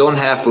if you don't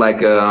have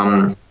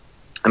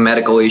a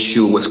medical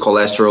issue with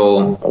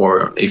cholesterol,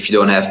 or if you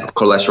don't have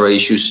cholesterol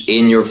issues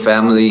in your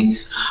family,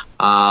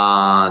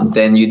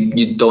 then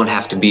you don't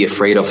have to be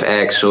afraid of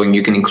eggs. So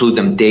you can include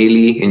them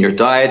daily in your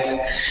diet.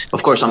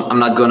 Of course, I'm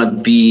not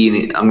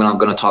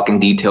gonna talk in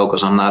detail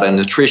because I'm not a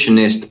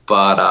nutritionist,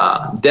 but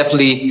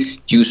definitely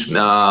use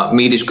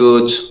meat is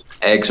good.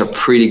 Eggs are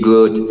pretty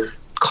good.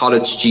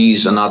 cottage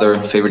cheese,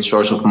 another favorite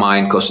source of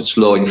mine because it's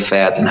low in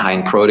fat and high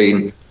in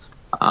protein.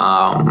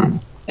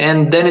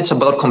 And then it's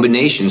about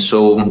combinations.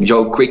 So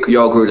Greek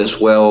yogurt as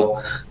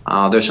well.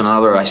 There's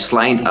another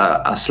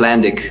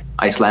Icelandic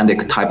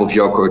type of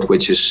yogurt,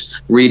 which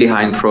is really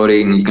high in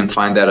protein. You can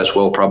find that as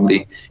well,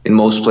 probably in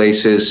most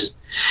places.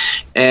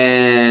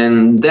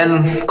 And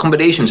then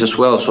combinations as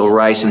well. So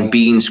rice and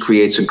beans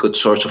creates a good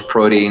source of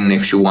protein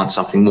if you want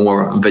something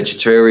more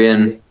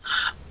vegetarian.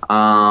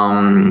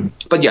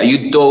 But yeah,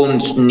 you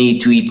don't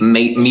need to eat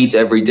meat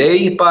every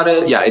day.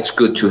 But yeah, it's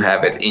good to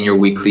have it in your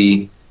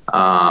weekly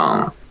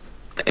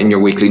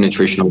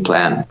nutritional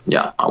plan.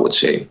 Yeah, I would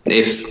say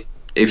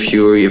if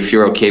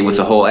you're okay with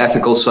the whole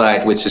ethical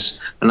side, which is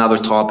another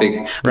topic.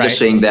 Right. Just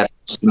saying that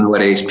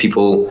nowadays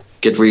people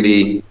get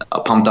really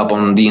pumped up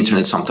on the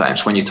internet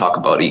sometimes when you talk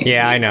about eating.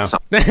 Yeah, I know.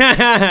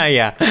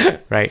 Yeah,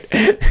 right.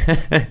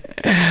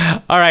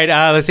 All right,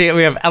 let's see.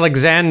 We have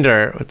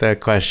Alexander with a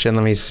question.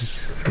 Let me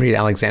read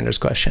Alexander's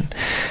question.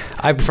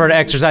 I prefer to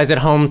exercise at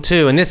home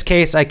too. In this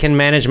case, I can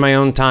manage my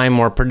own time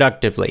more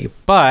productively.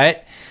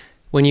 But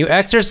when you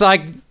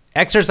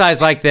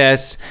exercise like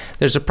this,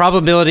 there's a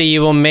probability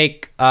you will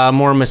make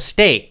more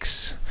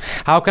mistakes.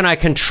 How can I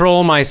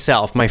control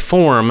myself, my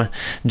form,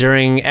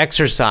 during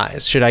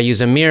exercise? Should I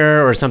use a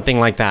mirror or something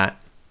like that?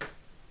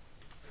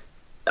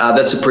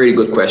 That's a pretty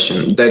good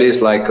question. That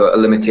is like a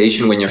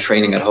limitation when you're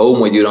training at home,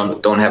 when you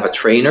don't have a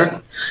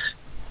trainer.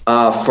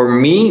 For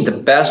me, the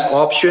best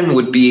option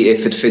would be,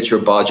 if it fits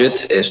your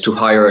budget, is to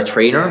hire a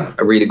trainer,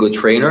 a really good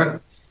trainer,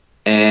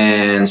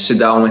 and sit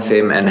down with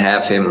him and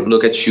have him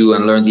look at you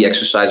and learn the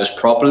exercises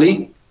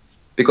properly.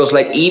 Because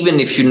like, even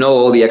if you know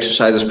all the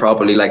exercises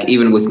properly, like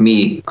even with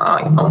me,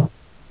 I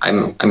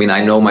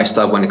know my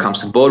stuff when it comes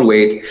to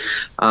BodyWeight.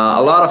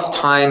 A lot of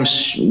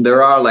times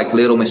there are like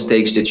little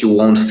mistakes that you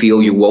won't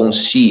feel, you won't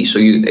see. So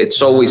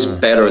it's always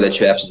better that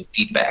you have some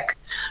feedback.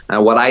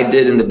 What I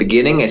did in the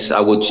beginning is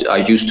I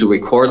used to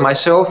record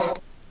myself.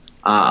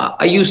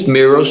 I used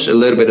mirrors a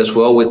little bit as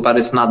well, but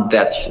it's not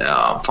that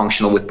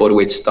functional with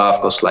bodyweight stuff,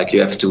 because like you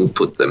have to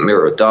put the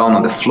mirror down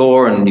on the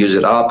floor and use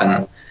it up,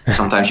 and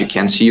sometimes you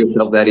can't see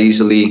yourself that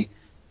easily.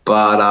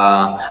 But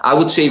I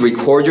would say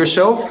record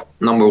yourself,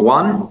 number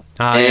one.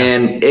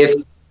 And if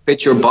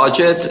it's your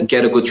budget,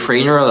 get a good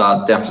trainer.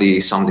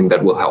 Definitely something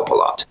that will help a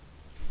lot.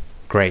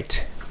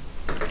 Great.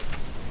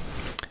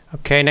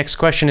 Okay, next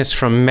question is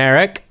from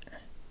Merrick.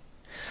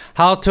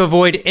 How to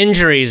avoid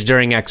injuries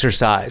during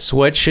exercise?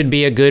 What should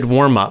be a good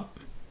warm-up?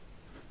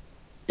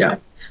 Yeah.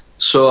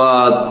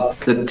 So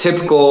the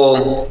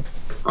typical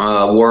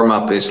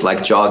warm-up is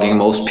like jogging.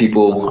 Most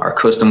people are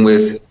accustomed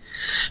with,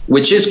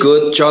 which is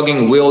good.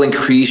 Jogging will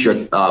increase your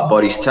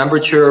body's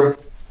temperature.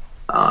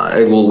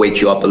 It will wake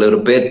you up a little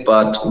bit,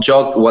 but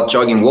what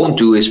jogging won't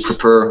do is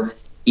prepare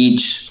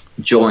each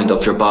joint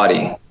of your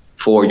body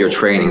for your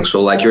training.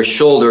 So like your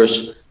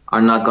shoulders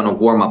are not going to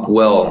warm up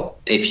well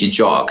if you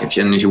jog, if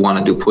you want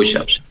to do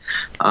push-ups.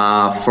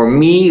 For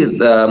me,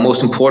 the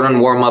most important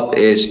warm-up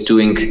is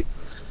doing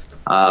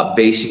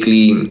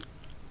basically,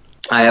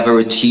 I have a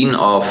routine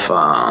of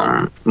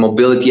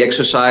mobility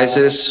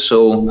exercises.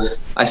 So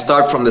I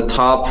start from the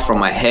top, from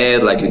my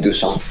head, like you do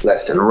some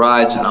left and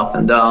rights and up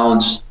and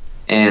downs.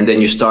 And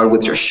then you start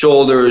with your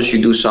shoulders.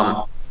 You do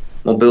some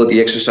mobility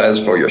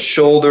exercises for your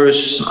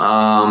shoulders.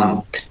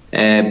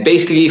 And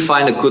basically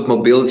find a good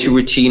mobility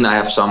routine. I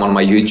have some on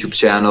my YouTube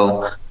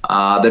channel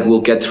that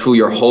will get through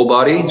your whole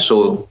body.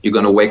 So you're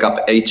going to wake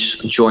up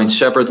each joint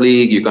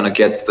separately. You're going to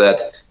get that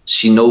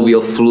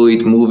synovial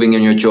fluid moving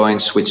in your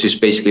joints, which is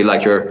basically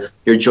like your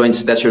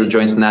joints. That's your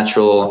joint's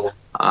natural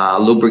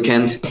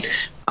lubricant.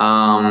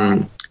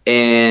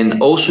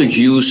 And also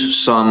use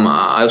some.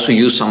 I also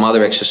use some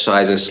other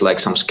exercises like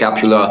some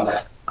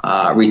scapula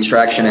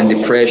retraction and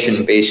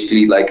depression.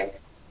 Basically, like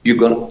you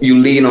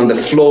lean on the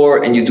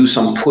floor and you do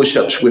some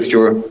push-ups with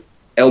your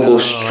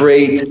elbows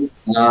straight.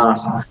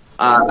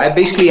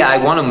 I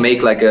want to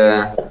make like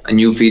a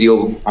new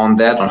video on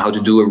that, on how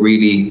to do a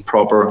really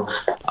proper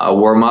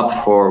warm-up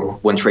for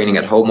when training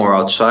at home or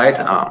outside.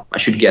 I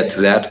should get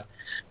to that.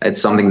 It's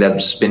something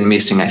that's been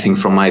missing, I think,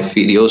 from my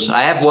videos.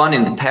 I have one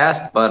in the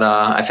past, but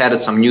I've added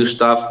some new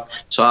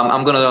stuff. So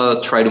I'm going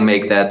to try to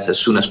make that as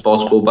soon as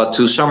possible. But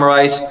to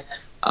summarize,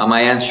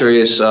 my answer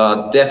is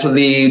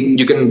definitely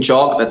you can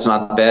jog. That's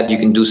not bad. You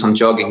can do some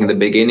jogging in the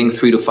beginning.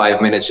 3 to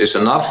 5 minutes is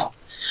enough.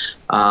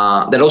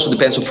 That also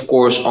depends, of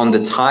course, on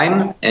the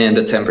time and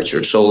the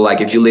temperature. So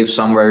like if you live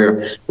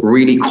somewhere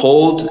really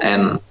cold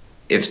and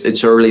if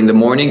it's early in the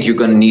morning, you're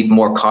going to need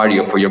more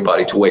cardio for your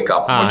body to wake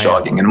up, more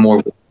jogging and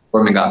more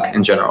warming up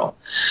in general.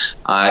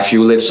 If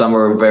you live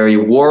somewhere very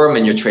warm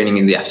and you're training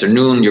in the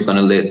afternoon, you're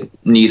going to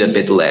need a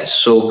bit less.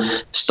 So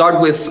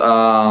start with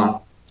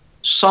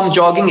some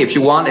jogging if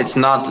you want. It's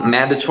not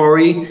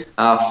mandatory.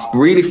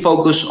 Really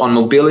focus on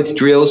mobility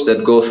drills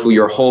that go through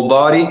your whole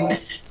body.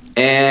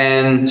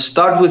 And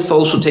start with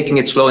also taking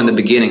it slow in the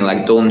beginning.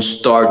 Like don't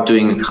start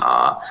doing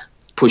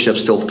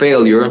push-ups till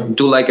failure.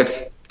 Do like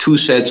 2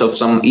 sets of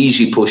some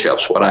easy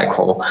push-ups, what I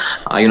call,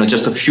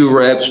 just a few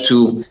reps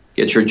to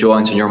get your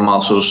joints and your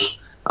muscles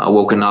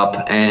woken up,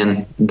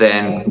 and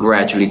then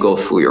gradually go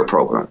through your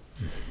program.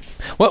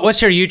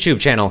 What's your YouTube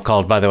channel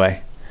called, by the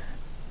way?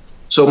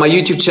 So my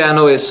YouTube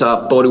channel is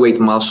BodyWeight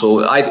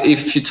Muscle.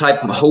 If you type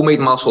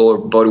homemade muscle or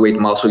BodyWeight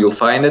Muscle, you'll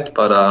find it.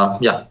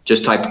 But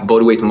just type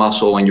BodyWeight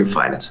Muscle and you'll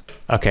find it.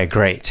 Okay,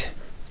 great.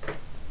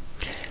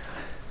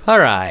 All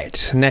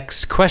right.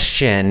 Next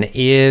question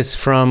is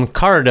from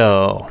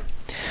Cardo.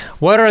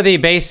 What are the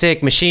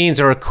basic machines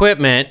or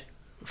equipment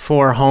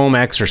for home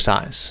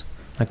exercise?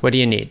 Like, what do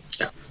you need?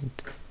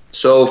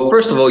 So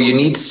first of all, you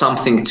need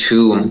something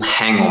to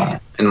hang on,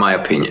 in my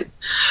opinion.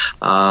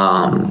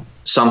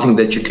 Something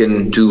that you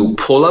can do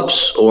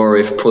pull-ups, or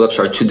if pull-ups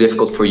are too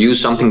difficult for you,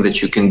 something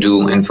that you can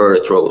do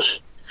inverted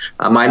rows.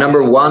 My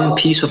number one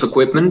piece of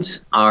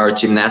equipment are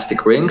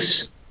gymnastic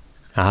rings.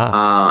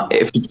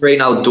 If you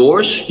train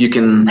outdoors, you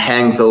can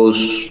hang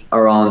those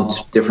around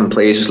different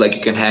places. Like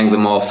you can hang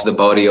them off the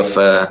body of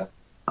a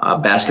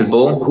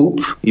basketball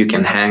hoop. You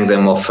can hang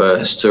them off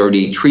a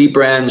sturdy tree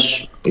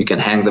branch. You can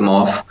hang them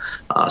off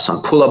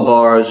some pull-up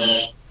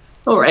bars,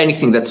 or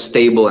anything that's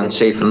stable and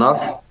safe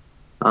enough.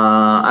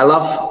 I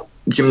love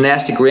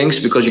gymnastic rings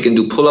because you can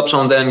do pull-ups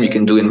on them. You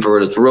can do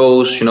inverted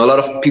rows. You know, a lot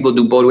of people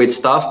do bodyweight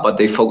stuff, but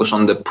they focus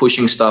on the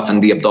pushing stuff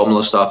and the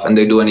abdominal stuff, and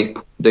they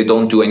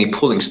don't do any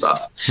pulling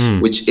stuff,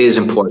 which is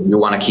important. You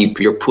want to keep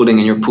your pulling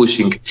and your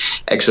pushing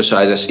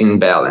exercises in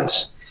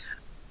balance.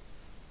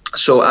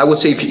 So I would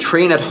say if you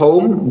train at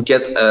home,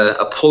 get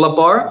a pull-up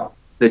bar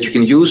that you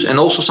can use, and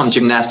also some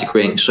gymnastic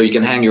rings. So you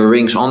can hang your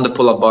rings on the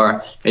pull-up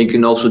bar, and you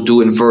can also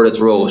do inverted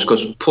rows,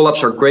 because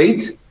pull-ups are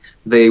great.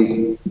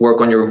 They work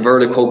on your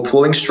vertical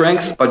pulling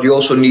strength, but you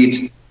also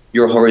need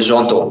your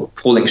horizontal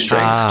pulling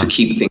strength to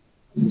keep things.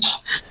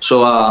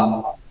 So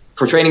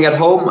for training at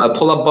home, a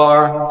pull-up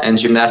bar and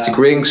gymnastic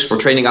rings. For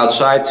training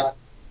outside,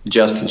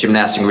 just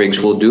gymnastic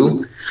rings will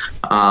do.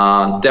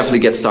 Definitely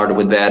get started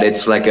with that.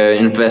 It's like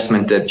an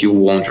investment that you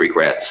won't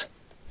regret.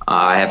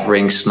 I have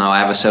rings now. I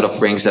have a set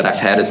of rings that I've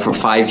had it for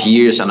 5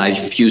 years, and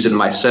I've used it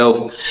myself.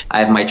 I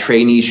have my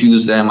trainees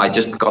use them. I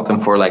just got them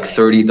for like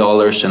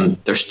 $30, and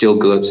they're still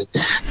good.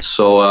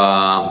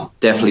 So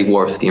definitely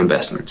worth the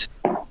investment.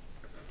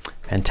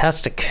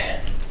 Fantastic.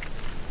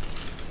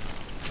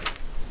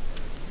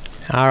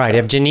 All right,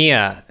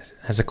 Evgenia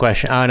has a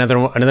question.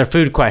 Another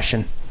food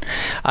question.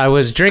 I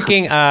was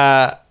drinking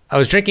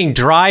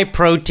dry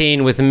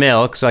protein with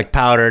milk, so like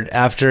powdered,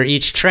 after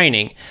each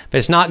training, but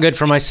it's not good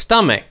for my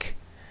stomach.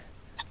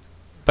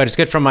 But it's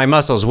good for my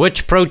muscles.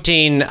 Which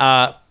protein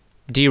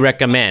do you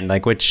recommend?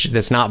 Like which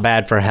that's not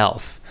bad for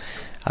health?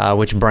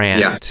 Which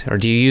brand? Yeah. Or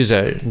do you use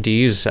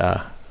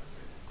a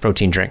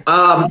protein drink?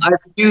 I've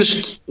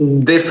used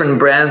different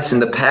brands in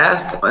the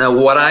past.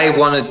 What I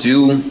want to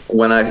do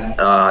when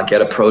I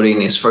get a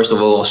protein is first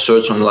of all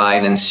search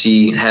online and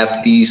see, have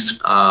these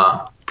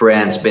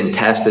brands been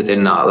tested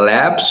in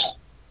labs?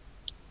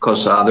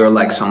 Because there are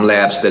like some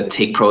labs that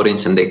take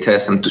proteins and they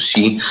test them to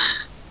see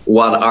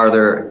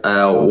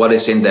what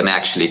is in them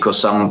actually, because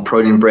some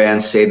protein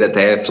brands say that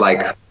they have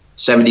like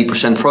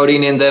 70%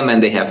 protein in them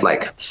and they have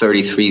like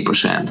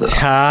 33%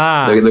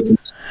 the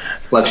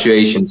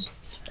fluctuations,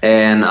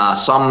 and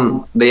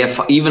they have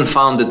even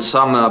found that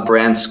some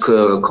brands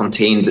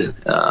contained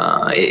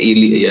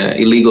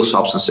illegal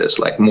substances,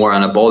 like more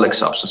anabolic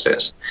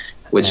substances,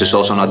 which is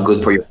also not good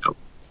for your health.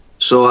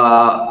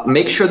 So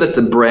make sure that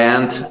the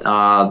brand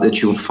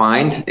that you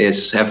find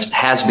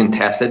has been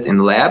tested in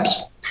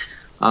labs.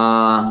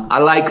 I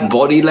like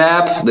Body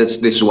Lab.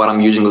 This is what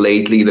I'm using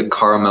lately. The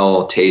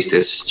caramel taste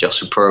is just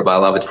superb. I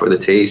love it for the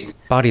taste.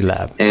 Body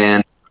Lab.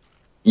 And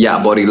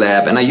yeah, Body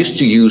Lab. And I used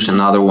to use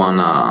another one.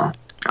 I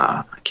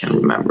can't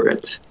remember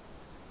it.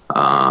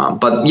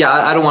 But yeah,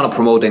 I don't want to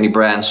promote any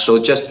brands.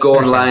 So just go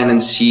online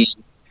and see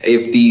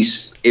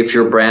if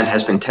your brand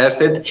has been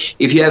tested.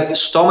 If you have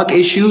stomach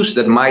issues,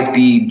 that might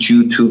be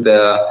due to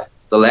the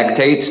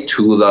lactate,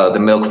 to the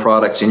milk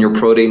products in your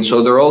protein.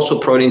 So there are also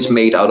proteins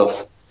made out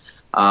of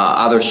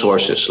other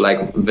sources,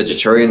 like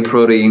vegetarian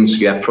proteins.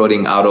 You have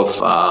protein out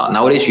of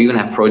nowadays you even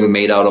have protein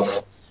made out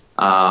of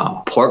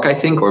pork, I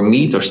think, or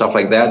meat or stuff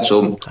like that.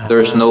 So there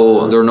are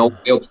no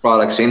milk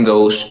products in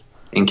those,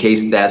 in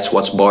case that's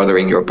what's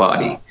bothering your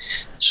body.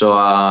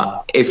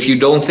 So if you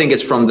don't think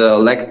it's from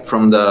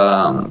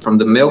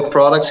the milk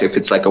products, if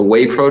it's like a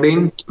whey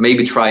protein,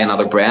 maybe try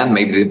another brand.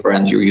 Maybe the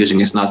brand you're using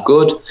is not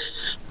good.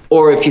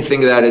 Or if you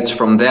think that it's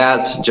from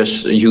that,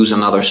 just use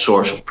another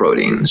source of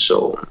protein.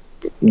 So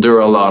there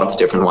are a lot of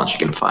different ones you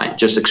can find.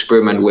 Just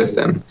experiment with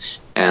them,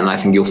 and I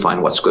think you'll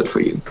find what's good for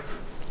you.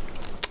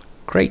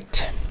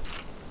 Great.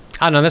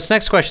 No, this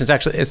next question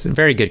it's a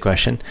very good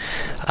question.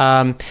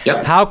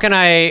 How can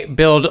I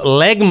build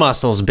leg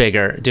muscles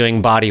bigger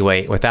doing body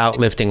weight without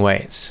lifting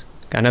weights?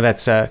 I know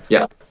that's a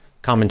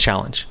common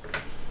challenge.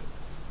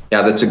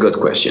 Yeah, that's a good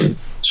question.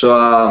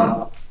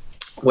 So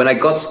when I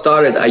got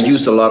started, I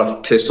used a lot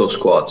of pistol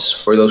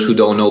squats. For those who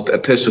don't know, a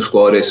pistol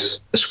squat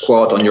is a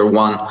squat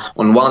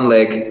on one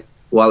leg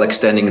while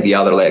extending the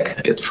other leg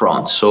at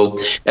front. So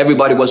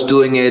everybody was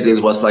doing it.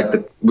 It was like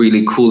the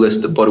really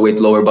coolest bodyweight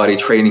lower body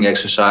training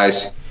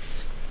exercise.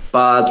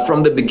 But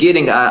from the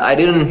beginning, I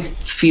didn't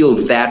feel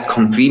that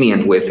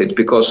convenient with it,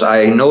 because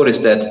I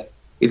noticed that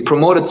it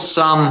promoted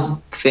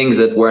some things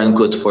that weren't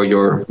good for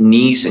your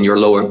knees and your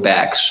lower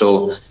back.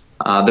 So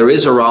there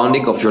is a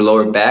rounding of your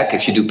lower back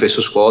if you do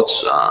pistol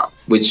squats,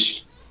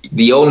 which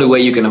the only way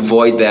you can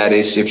avoid that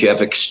is if you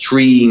have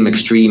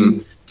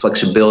extreme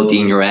flexibility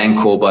in your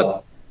ankle.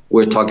 But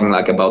we're talking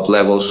like about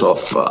levels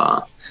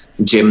of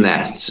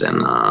gymnasts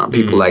and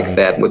people like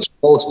that, which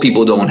most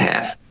people don't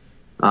have.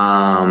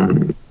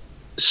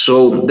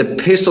 So the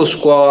pistol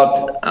squat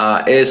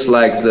is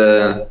like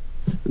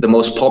the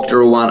most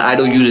popular one. I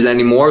don't use it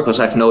anymore because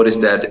I've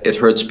noticed that it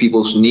hurts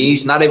people's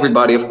knees. Not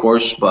everybody, of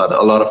course, but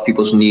a lot of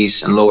people's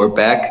knees and lower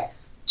back.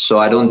 So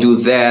I don't do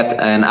that.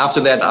 And after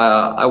that,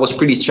 I was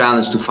pretty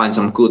challenged to find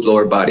some good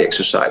lower body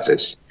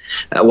exercises.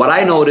 What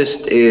I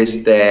noticed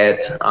is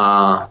that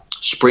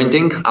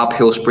sprinting,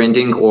 uphill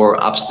sprinting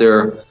or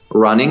upstair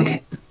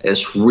running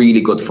is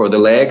really good for the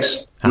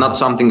legs. Not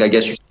something I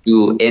guess you can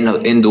do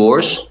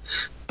indoors,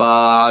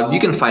 but you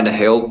can find a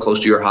hill close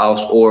to your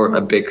house or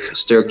a big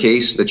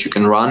staircase that you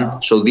can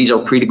run. So these are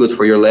pretty good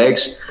for your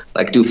legs.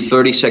 Like do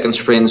 30-second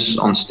sprints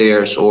on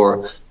stairs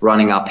or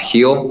running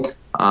uphill.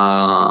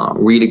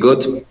 Really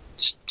good.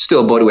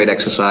 Still a bodyweight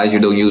exercise. You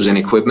don't use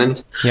any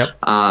equipment. Yep.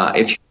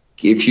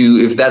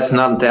 If that's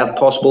not that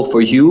possible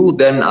for you,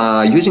 then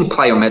using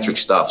plyometric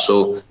stuff.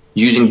 So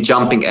using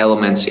jumping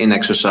elements in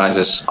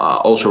exercises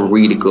also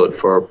really good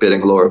for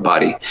building lower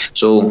body.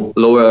 So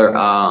lower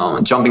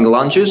jumping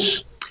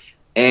lunges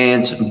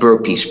and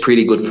burpees,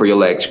 pretty good for your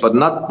legs, but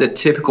not the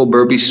typical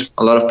burpees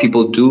a lot of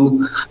people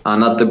do.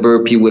 Not the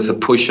burpee with a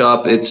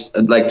push-up. It's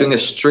like doing a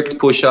strict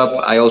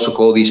push-up. I also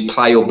call these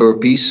plyo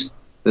burpees.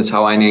 That's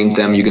how I named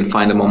them. You can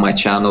find them on my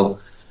channel,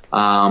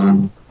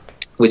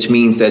 which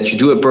means that you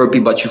do a burpee,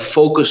 but you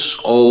focus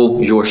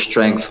all your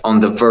strength on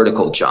the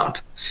vertical jump.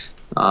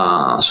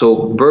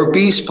 So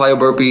burpees, plyo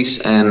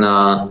burpees,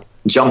 and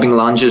jumping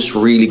lunges,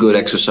 really good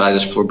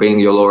exercises for building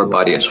your lower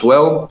body as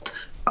well.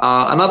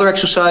 Another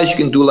exercise you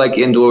can do like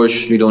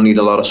indoors, you don't need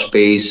a lot of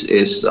space,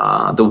 is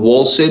the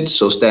wall sit.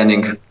 So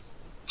standing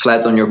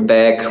flat on your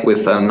back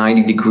with a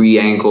 90-degree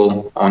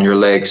angle on your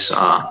legs.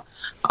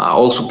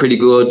 Also pretty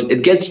good.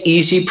 It gets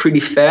easy pretty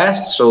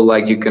fast. So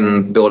like you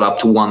can build up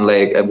to one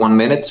leg at 1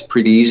 minute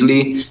pretty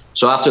easily.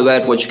 So after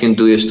that, what you can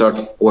do is start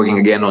working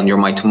again on your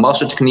mind to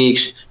muscle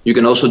techniques. You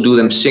can also do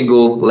them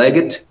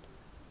single-legged.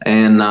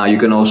 And you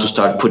can also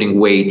start putting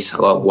weight.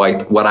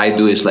 What I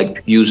do is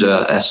like use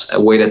a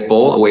weighted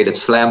ball, a weighted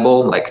slam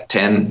ball, like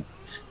 10,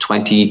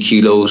 20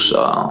 kilos.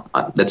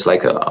 That's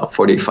like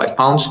 45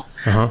 pounds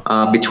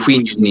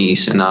between your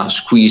knees, and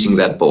squeezing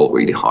that ball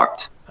really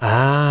hard.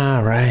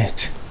 Ah,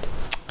 right.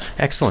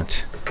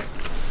 Excellent.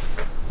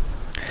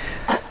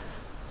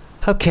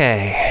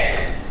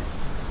 Okay.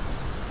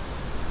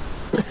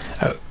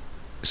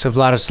 So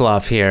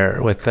Vladislav here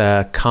with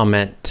a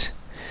comment.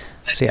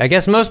 See, I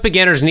guess most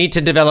beginners need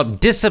to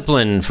develop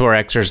discipline for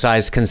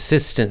exercise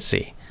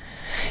consistency.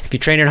 If you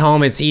train at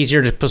home, it's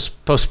easier to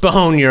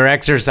postpone your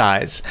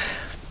exercise.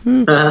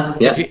 Yeah.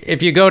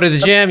 If you go to the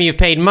gym, you've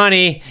paid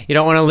money, you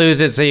don't want to lose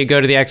it, so you go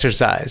to the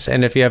exercise.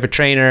 And if you have a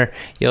trainer,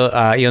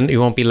 you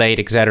won't be late,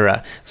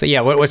 etc. So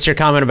yeah, what's your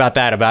comment about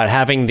that? About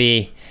having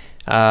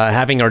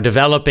or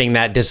developing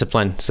that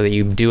discipline so that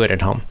you do it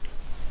at home?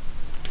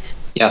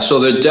 Yeah, so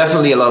there are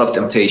definitely a lot of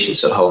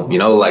temptations at home. You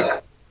know,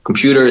 like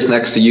computer is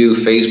next to you,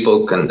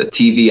 Facebook and the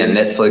TV and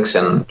Netflix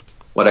and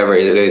whatever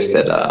it is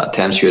that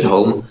tempts you at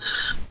home.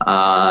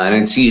 And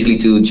it's easy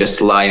to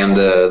just lie on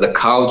the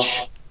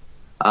couch.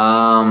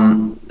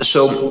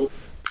 So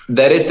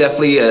that is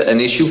definitely an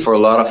issue for a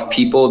lot of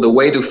people. The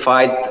way to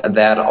fight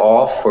that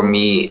off for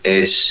me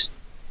is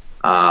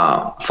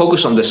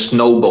focus on the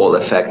snowball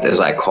effect, as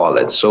I call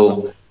it.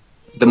 So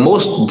the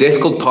most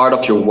difficult part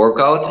of your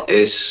workout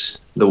is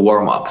the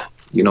warm-up.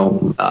 You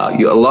know,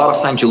 a lot of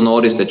times you'll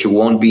notice that you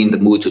won't be in the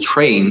mood to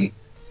train,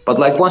 but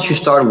like once you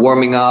start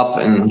warming up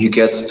and you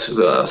get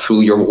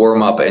through your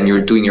warm-up and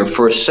you're doing your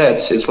first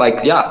sets, it's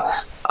like, yeah,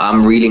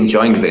 I'm really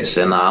enjoying this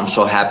and I'm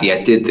so happy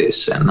I did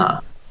this, and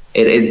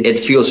it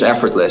feels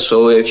effortless.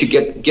 So if you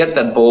get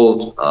that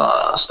ball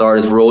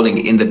started rolling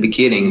in the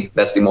beginning,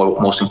 that's the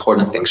most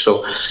important thing.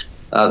 So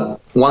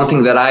one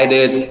thing that I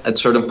did at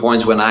certain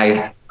points when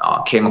I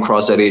came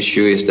across that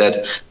issue is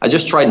that I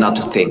just tried not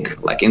to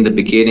think. Like in the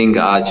beginning,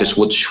 I just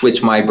would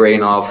switch my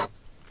brain off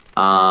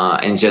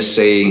and just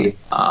say,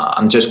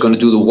 I'm just going to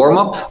do the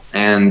warm-up,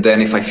 and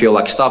then if I feel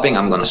like stopping,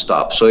 I'm going to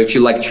stop. So if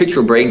you like trick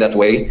your brain that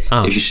way,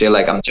 if you say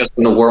like, I'm just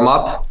going to warm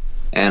up,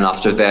 and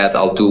after that,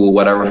 I'll do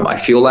whatever I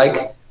feel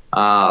like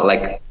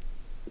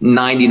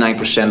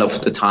 99%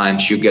 of the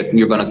times you're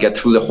going to get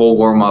through the whole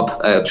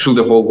warm-up, through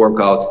the whole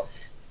workout,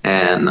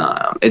 and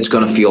it's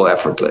going to feel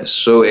effortless.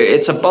 So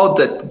it's about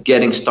that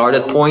getting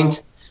started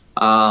point.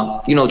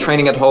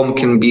 Training at home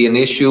can be an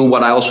issue.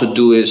 What I also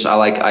do is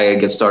I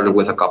get started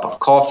with a cup of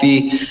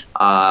coffee,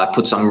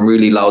 put some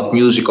really loud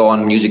music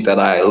on, music that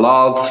I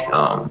love.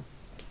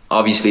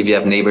 Obviously, if you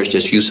have neighbors,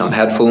 just use some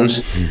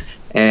headphones.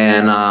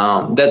 And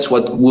that's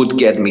what would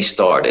get me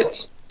started.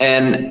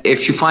 And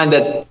if you find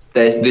that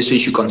this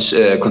issue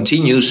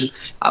continues,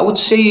 I would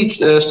say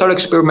start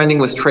experimenting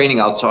with training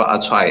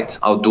outside,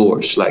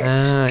 outdoors, like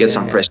get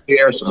some fresh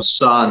air, some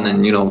sun,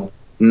 and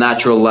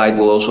natural light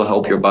will also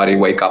help your body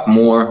wake up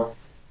more.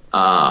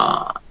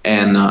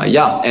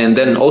 And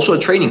then also a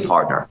training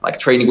partner, like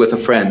training with a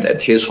friend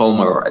at his home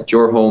or at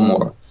your home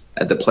or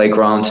at the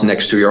playground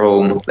next to your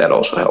home, that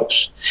also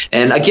helps.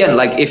 And again,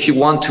 like if you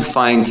want to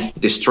find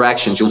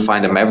distractions, you'll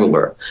find them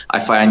everywhere. I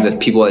find that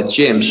people at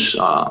gyms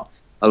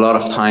a lot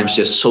of times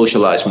just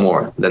socialize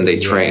more than they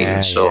train.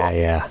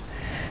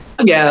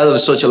 Again,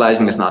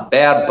 socializing is not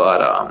bad,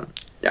 but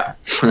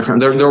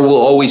there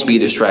will always be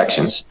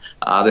distractions.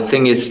 The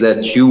thing is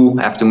that you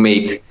have to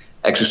make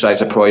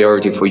exercise a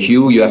priority for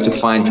you. You have to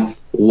find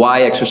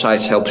why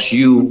exercise helps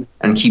you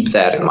and keep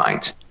that in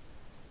mind.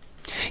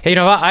 Hey,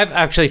 I've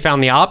actually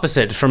found the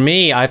opposite. For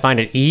me, I find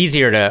it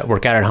easier to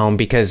work out at home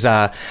because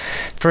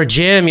for a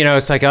gym,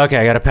 it's like, okay,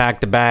 I got to pack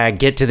the bag,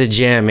 get to the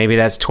gym. Maybe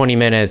that's 20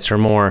 minutes or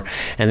more.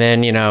 And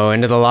then,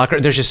 into the locker.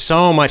 There's just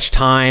so much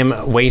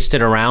time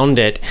wasted around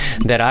it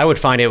that I would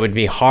find it would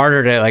be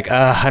harder to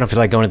I don't feel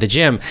like going to the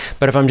gym.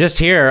 But if I'm just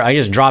here, I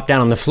just drop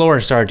down on the floor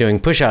and start doing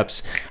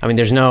push-ups. I mean,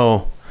 there's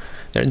none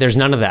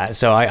of that.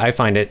 So I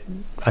find it,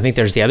 I think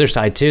there's the other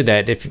side too,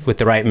 that if with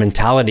the right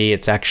mentality,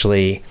 it's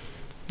actually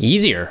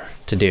easier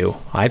to do,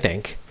 I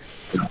think.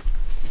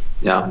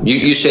 Yeah,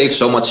 you save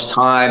so much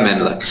time,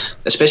 and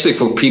especially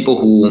for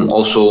people who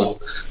also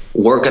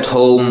work at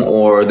home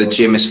or the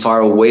gym is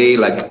far away,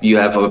 like you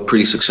have a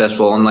pretty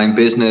successful online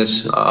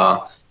business,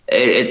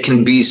 it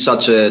can be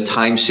such a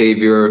time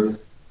savior.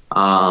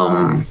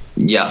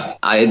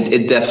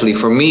 It definitely,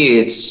 for me,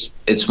 it's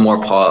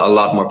a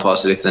lot more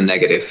positive than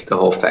negative, the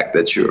whole fact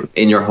that you're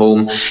in your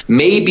home.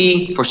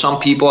 Maybe for some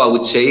people, I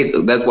would say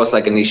that was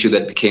like an issue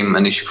that became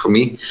an issue for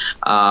me,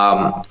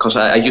 because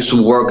I used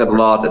to work a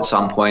lot at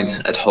some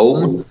point at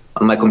home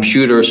on my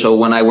computer. So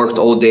when I worked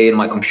all day in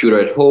my computer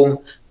at home,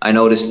 I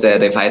noticed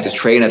that if I had to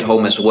train at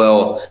home as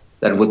well,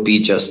 that would be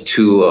just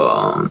too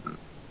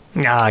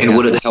it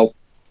wouldn't help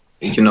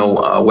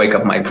wake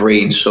up my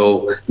brain.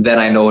 So then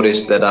I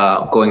noticed that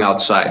going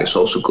outside is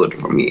also good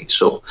for me.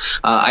 So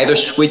either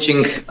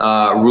switching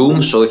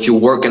rooms. So if you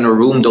work in a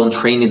room, don't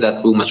train in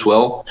that room as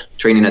well.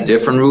 Train in a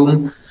different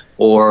room,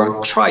 or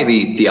try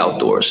the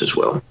outdoors as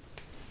well.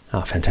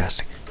 Oh,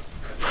 fantastic.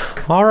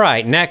 All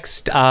right,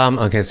 next.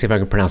 Okay, let's see if I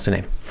can pronounce the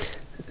name.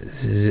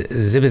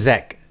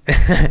 Zibizek.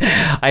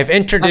 I've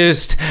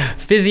introduced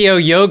physio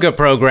yoga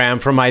program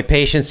for my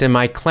patients in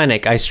my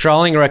clinic. I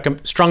strongly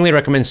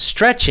recommend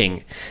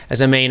stretching as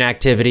a main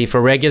activity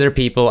for regular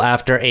people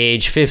after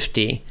age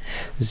 50.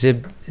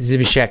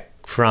 Zibishek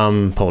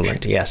from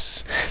Poland,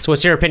 yes. So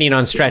what's your opinion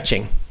on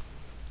stretching?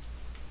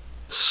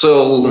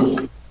 So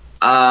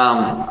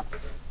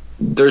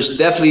there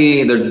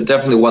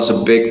definitely was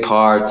a big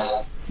part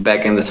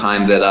back in the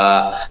time that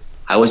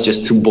I was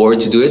just too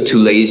bored to do it, too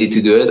lazy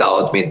to do it.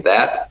 I'll admit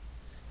that.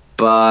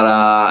 But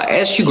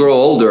as you grow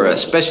older,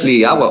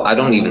 especially, I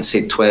don't even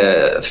say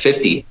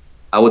 50,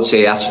 I would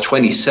say after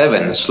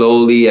 27,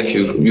 slowly, if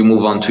you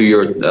move on to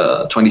your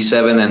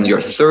 27 and your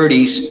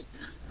 30s,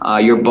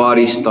 your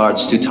body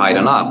starts to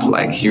tighten up,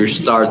 like you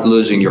start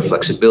losing your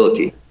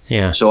flexibility.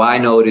 Yeah. So I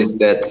noticed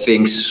that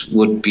things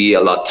would be a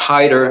lot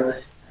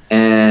tighter,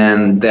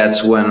 and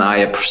that's when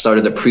I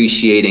started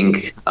appreciating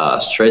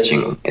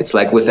stretching. It's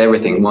like with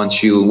everything,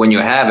 when you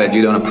have it,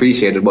 you don't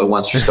appreciate it, but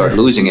once you start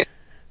losing it.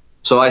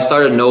 So I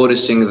started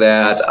noticing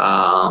that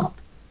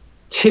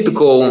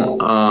typical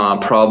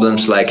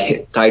problems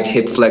like tight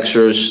hip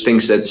flexors,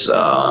 things that's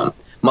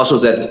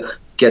muscles that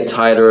get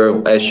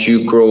tighter as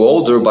you grow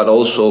older, but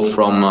also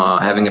from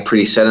having a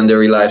pretty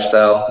sedentary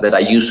lifestyle that I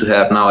used to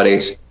have.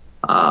 Nowadays,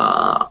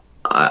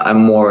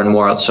 I'm more and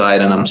more outside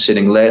and I'm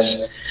sitting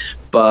less.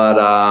 But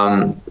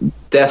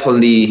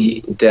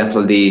definitely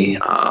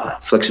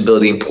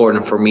flexibility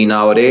important for me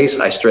nowadays.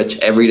 I stretch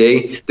every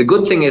day. The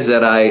good thing is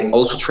that I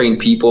also train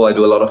people. I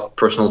do a lot of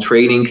personal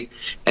training,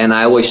 and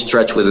I always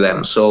stretch with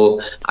them. So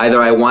either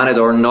I want it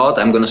or not,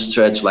 I'm going to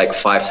stretch like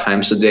 5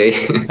 times a day.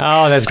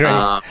 Oh, that's great.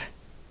 But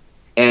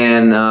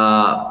I'm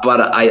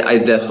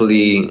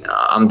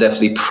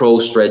definitely pro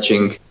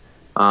stretching.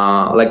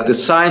 Like the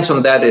science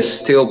on that is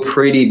still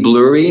pretty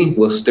blurry.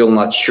 We're still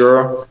not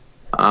sure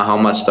how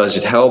much does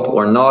it help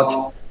or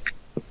not.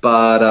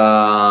 But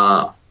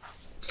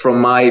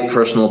from my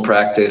personal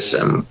practice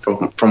and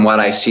from what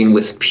I've seen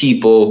with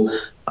people,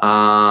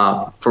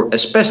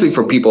 especially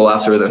for people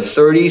after their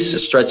 30s,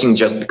 stretching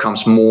just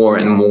becomes more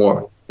and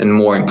more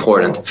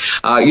important.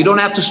 You don't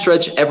have to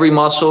stretch every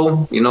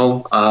muscle,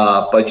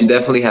 but you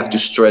definitely have to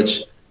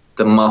stretch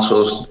the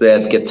muscles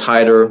that get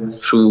tighter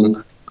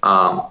through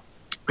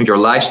your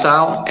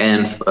lifestyle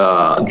and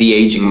the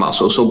aging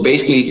muscles. So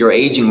basically, your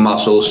aging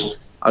muscles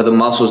are the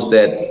muscles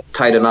that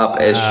tighten up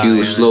as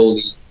you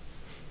slowly,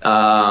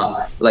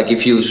 like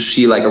if you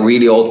see like a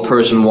really old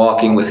person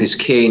walking with his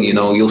cane,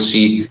 you'll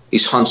see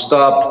he's hunched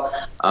up,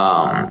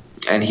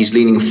 and he's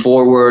leaning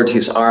forward.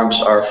 His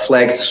arms are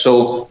flexed.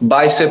 So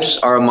biceps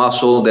are a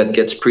muscle that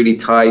gets pretty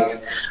tight.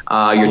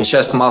 Your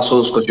chest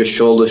muscles, because your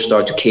shoulders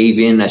start to cave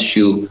in as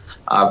you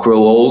grow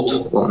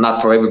old. Well,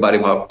 not for everybody,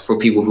 but for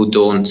people who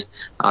don't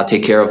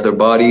take care of their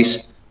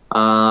bodies.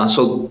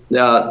 So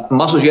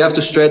muscles you have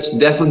to stretch,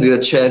 definitely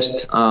the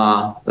chest,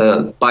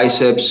 the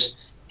biceps,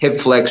 hip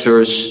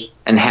flexors,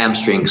 and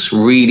hamstrings,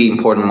 really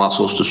important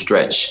muscles to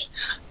stretch.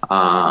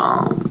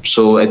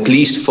 So at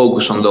least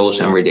focus on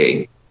those every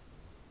day.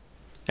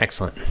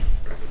 Excellent.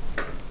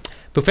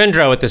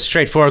 Bufendro with this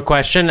straightforward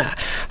question: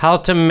 how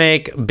to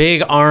make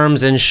big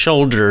arms and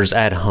shoulders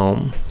at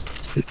home?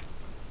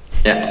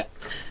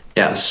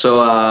 Yeah.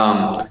 So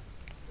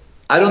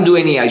I don't do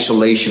any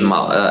isolation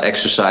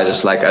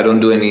exercises. Like I don't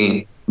do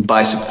any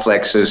bicep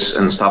flexes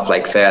and stuff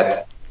like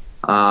that.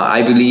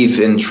 I believe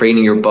in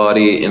training your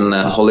body in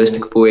a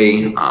holistic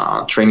way,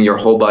 training your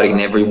whole body in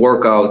every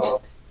workout.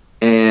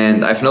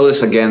 And I've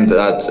noticed again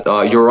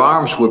that your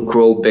arms will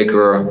grow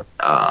bigger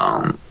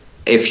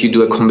if you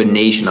do a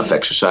combination of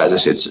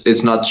exercises.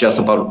 It's not just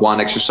about one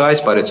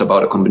exercise, but it's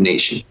about a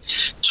combination.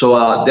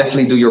 So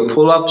definitely do your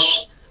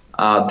pull-ups,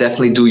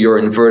 definitely do your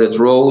inverted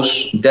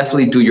rows,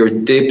 definitely do your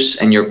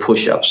dips and your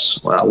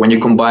push-ups. When you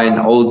combine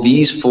all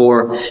these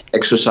 4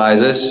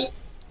 exercises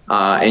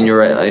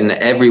in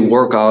every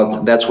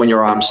workout, that's when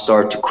your arms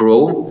start to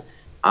grow.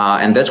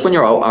 And that's when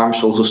your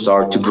arms also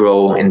start to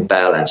grow in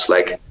balance.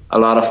 Like a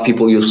lot of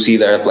people you'll see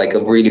they have like a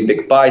really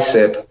big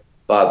bicep,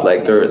 but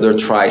like their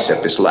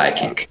tricep is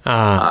lacking.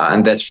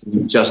 And that's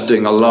just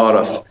doing a lot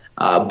of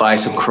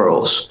bicep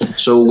curls.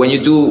 So when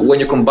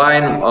you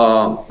combine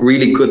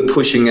really good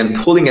pushing and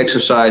pulling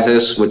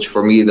exercises, which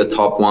for me the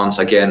top ones,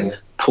 again,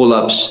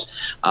 pull-ups,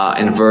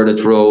 inverted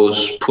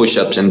rows,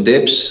 push-ups, and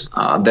dips,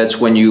 that's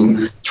when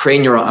you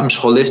train your arms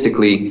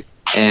holistically,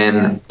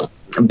 and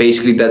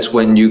basically that's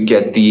when you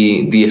get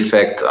the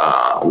effect,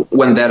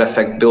 when that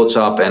effect builds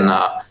up and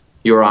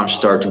your arms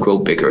start to grow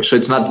bigger. So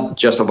it's not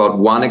just about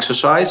one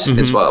exercise,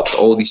 it's about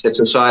all these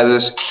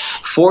exercises.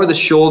 For the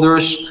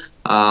shoulders,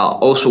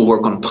 also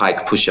work on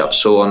pike push-ups.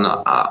 So on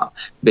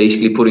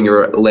basically putting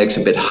your legs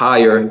a bit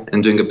higher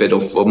and doing a bit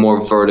of a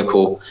more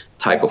vertical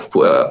type of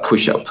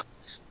push-up.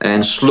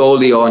 And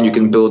slowly on, you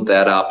can build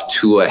that up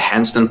to a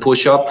handstand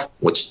push-up,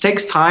 which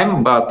takes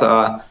time, but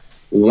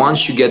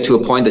once you get to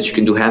a point that you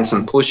can do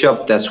handstand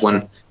push-up, that's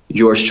when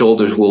your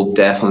shoulders will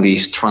definitely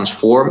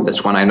transform.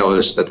 That's when I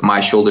noticed that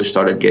my shoulders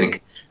started getting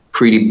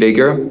pretty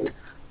bigger.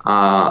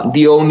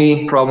 The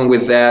only problem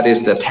with that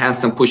is that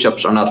handstand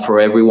push-ups are not for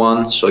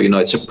everyone. So,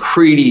 it's a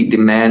pretty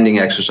demanding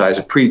exercise,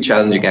 a pretty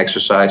challenging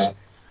exercise.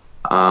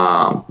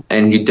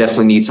 And you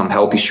definitely need some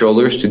healthy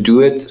shoulders to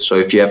do it. So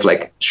if you have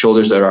like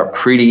shoulders that are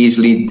pretty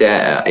easily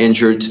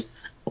injured,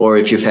 or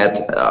if you've had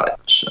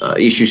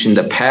issues in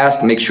the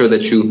past, make sure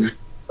that you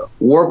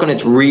work on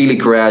it really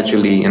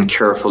gradually and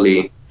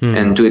carefully,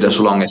 and do it as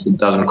long as it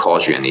doesn't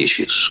cause you any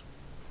issues.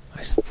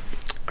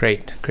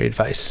 Great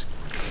advice.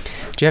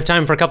 Do you have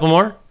time for a couple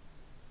more?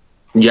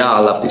 Yeah, I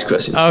love these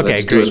questions. Okay,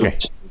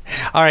 great.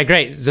 All right,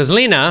 great.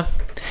 Zazlina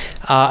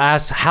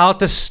asks how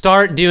to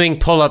start doing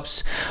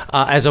pull-ups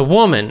as a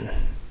woman.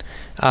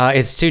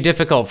 It's too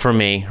difficult for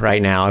me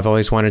right now. I've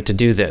always wanted to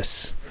do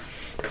this.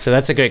 So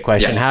that's a great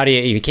question. Yeah. How do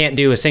you can't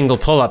do a single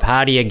pull-up,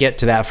 how do you get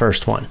to that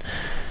first one?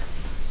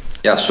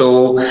 Yeah,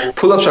 so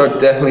pull-ups are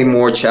definitely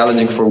more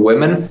challenging for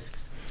women,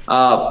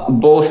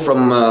 both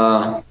from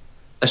a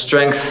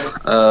strength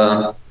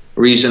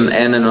reason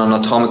and an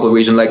anatomical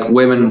reason. Like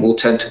women will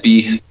tend to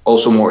be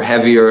also more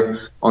heavier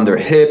on their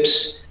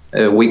hips,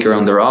 weaker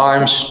on their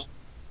arms.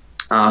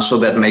 So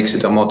that makes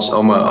it a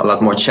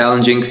lot more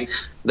challenging.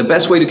 The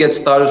best way to get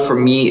started for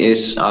me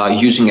is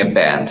using a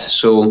band.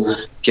 So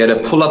get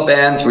a pull-up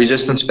band,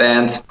 resistance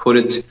band, put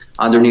it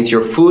underneath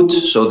your foot.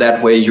 So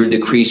that way you're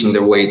decreasing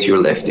the weight you're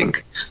lifting.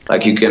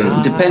 Like you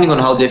can, depending on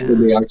how difficult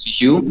they are to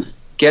you,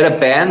 get a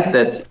band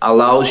that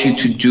allows you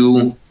to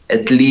do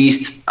at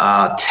least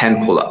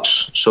 10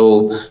 pull-ups.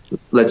 So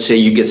let's say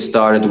you get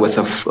started with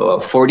a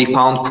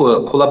 40-pound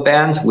pull-up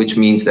band, which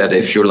means that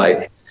if you're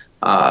like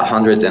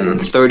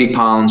 130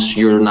 pounds,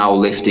 you're now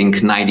lifting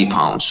 90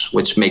 pounds,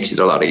 which makes it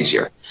a lot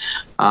easier.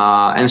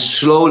 And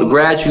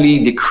gradually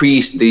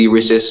decrease the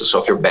resistance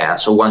of your band.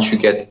 So once you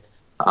get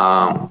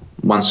 10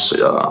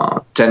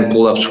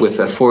 pull-ups with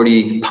a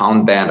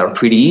 40-pound band are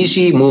pretty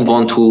easy, move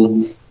on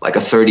to like a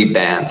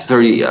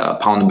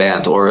 30-pound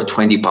band or a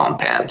 20-pound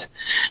band.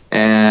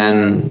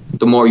 And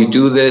the more you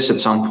do this, at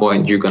some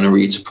point, you're going to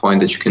reach a point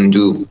that you can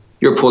do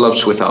your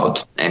pull-ups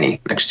without any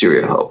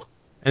exterior help.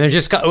 And they're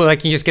just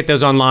like, you just get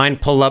those online,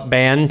 pull-up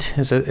band.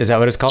 Is that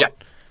what it's called?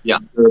 Yeah,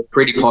 they're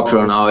pretty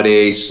popular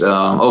nowadays.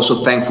 Also,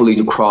 thankfully,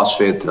 to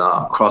CrossFit.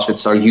 CrossFit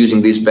started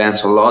using these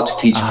bands a lot to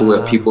teach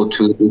people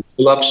to do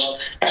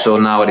pull-ups. So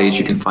nowadays,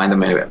 you can find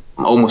them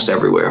almost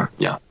everywhere.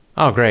 Yeah.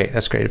 Oh, great.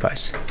 That's great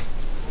advice.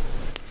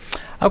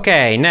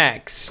 Okay,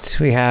 next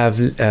we have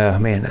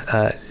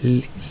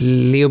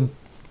Leo.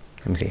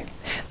 Let me see.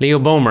 Leo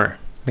Bomer.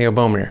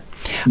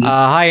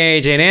 Hi,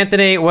 AJ and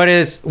Anthony. When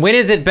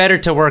is it better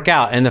to work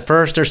out, in the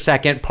first or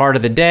second part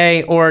of the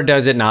day, or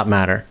does it not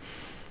matter?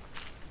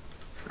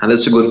 And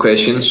that's a good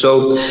question.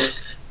 So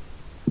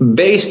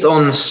based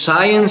on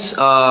science,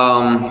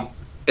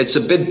 it's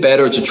a bit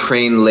better to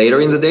train later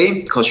in the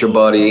day because your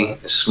body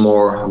is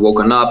more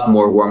woken up,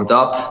 more warmed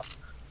up.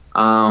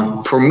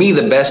 For me,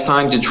 the best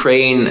time to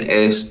train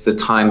is the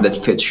time that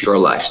fits your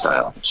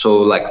lifestyle. So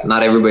like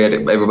not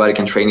everybody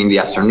can train in the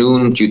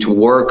afternoon due to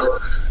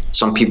work.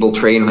 Some people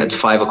train at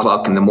 5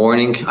 o'clock in the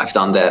morning. I've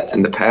done that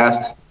in the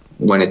past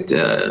when it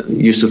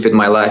used to fit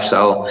my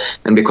lifestyle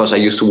and because I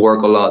used to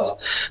work a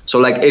lot. So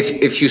like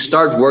if you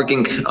start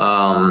working,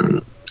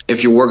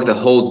 if you work the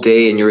whole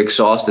day and you're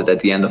exhausted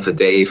at the end of the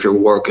day, if your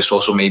work is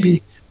also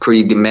maybe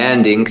pretty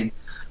demanding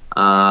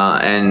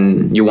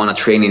and you want to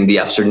train in the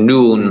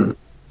afternoon,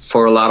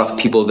 for a lot of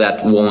people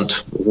that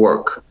won't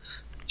work.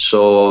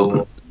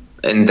 So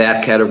in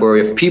that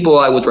category of people,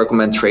 I would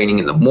recommend training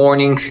in the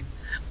morning.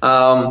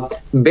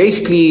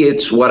 Basically,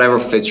 it's whatever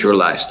fits your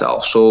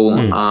lifestyle. So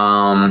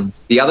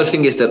the other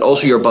thing is that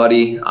also your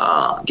body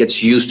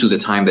gets used to the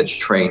time that you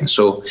train.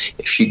 So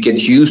if you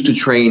get used to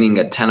training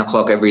at 10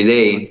 o'clock every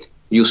day,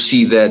 you'll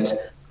see that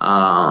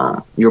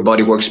your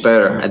body works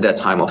better at that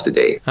time of the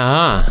day.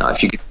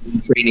 If you get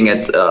training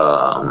at,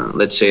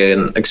 let's say,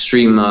 an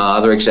extreme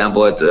other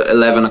example, at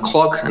 11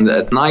 o'clock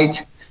at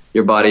night,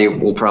 your body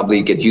will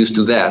probably get used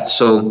to that.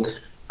 So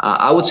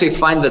I would say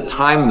find the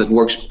time that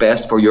works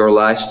best for your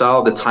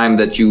lifestyle, the time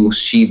that you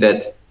see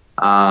that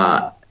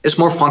is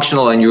more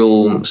functional and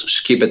you'll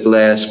skip it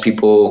less.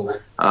 People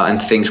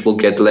and things will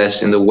get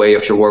less in the way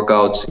of your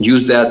workouts.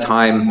 Use that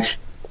time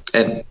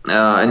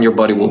and your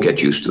body will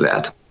get used to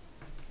that.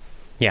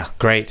 Yeah,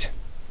 great.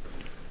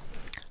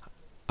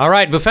 All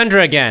right,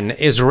 Bhupendra again.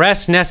 Is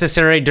rest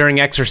necessary during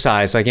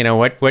exercise? Like,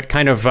 what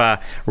kind of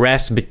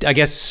rest, I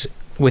guess,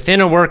 within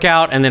a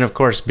workout and then, of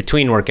course,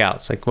 between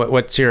workouts? Like,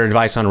 what's your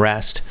advice on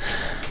rest?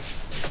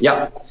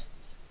 Yeah.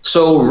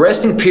 So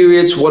resting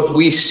periods, what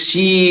we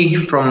see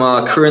from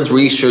current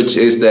research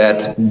is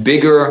that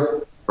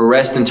bigger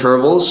rest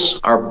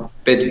intervals are a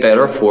bit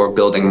better for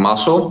building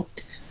muscle.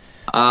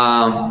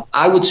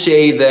 I would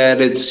say that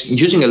it's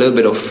using a little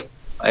bit of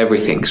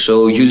everything.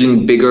 So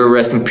using bigger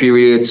resting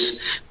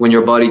periods when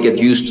your body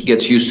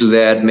gets used to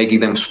that, making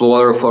them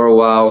smaller for a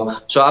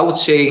while. So I would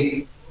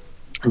say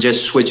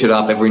just switch it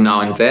up every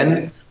now and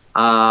then.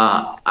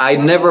 I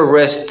never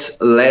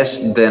rest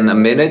less than a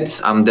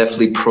minute. I'm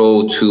definitely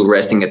pro to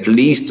resting at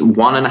least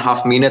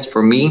 1.5 minutes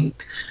for me.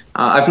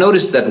 I've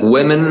noticed that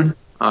women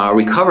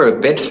recover a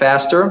bit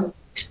faster.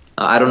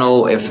 I don't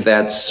know if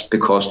that's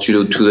because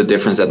due to the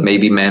difference that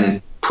maybe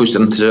men push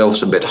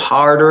themselves a bit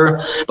harder,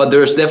 but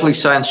there's definitely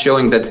science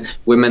showing that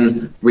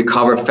women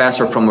recover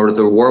faster from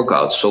their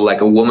workouts. So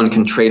like a woman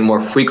can train more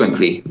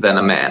frequently than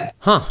a man.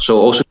 So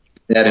also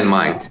keep that in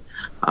mind.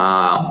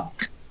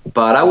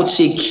 But I would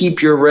say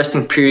keep your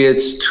resting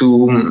periods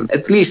to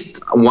at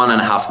least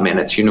 1.5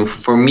 minutes.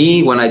 For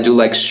me, when I do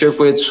like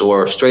circuits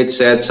or straight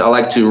sets, I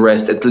like to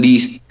rest at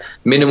least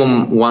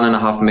minimum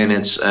 1.5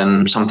 minutes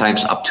and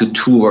sometimes up to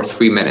 2 or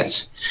 3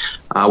 minutes.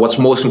 What's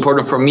most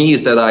important for me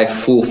is that I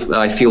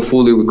feel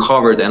fully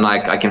recovered and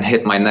I can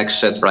hit my next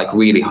set like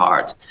really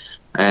hard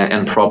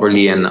and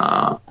properly and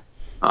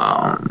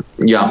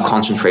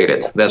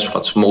concentrated. That's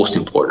what's most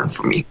important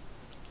for me.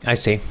 I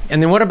see.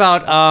 And then what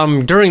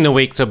about during the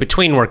week, so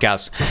between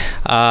workouts?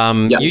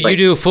 You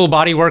do full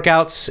body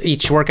workouts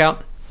each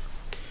workout?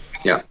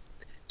 Yeah.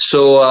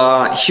 So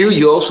here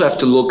you also have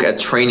to look at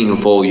training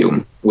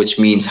volume, which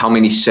means how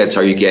many sets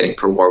are you getting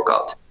per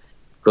workout?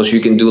 Because you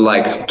can do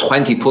like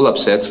 20 pull-up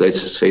sets,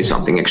 let's say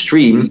something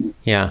extreme.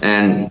 Yeah.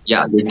 And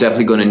you're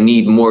definitely going to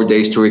need more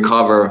days to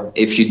recover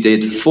if you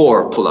did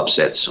 4 pull-up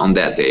sets on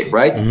that day,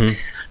 right? Mm-hmm.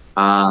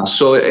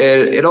 So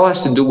it all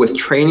has to do with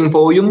training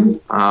volume.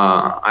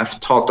 I've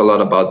talked a lot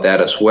about that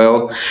as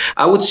well.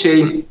 I would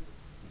say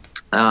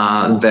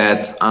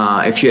that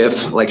if you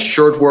have like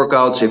short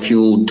workouts, if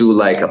you do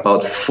like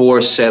about 3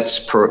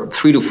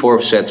 to 4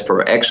 sets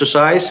per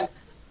exercise,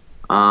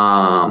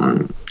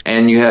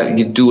 and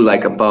you do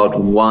like about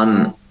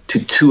 1 to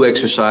 2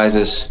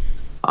 exercises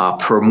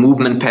per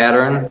movement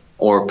pattern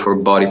or per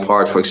body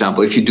part. For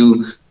example, if you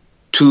do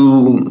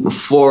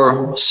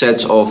 4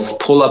 sets of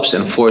pull-ups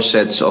and 4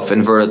 sets of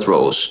inverted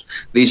rows.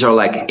 These are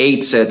like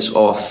 8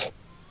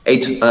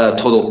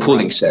 total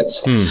pulling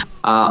sets.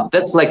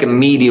 That's like a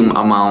medium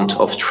amount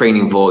of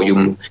training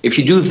volume. If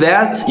you do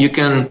that, you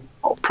can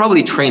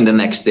probably train the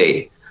next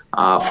day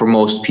for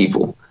most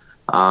people.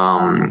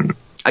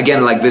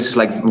 Again, like this is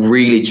like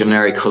really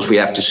generic because we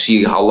have to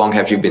see how long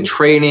have you been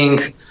training,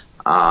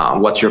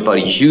 what's your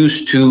body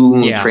used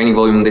to, training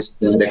volume,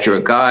 if you're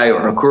a guy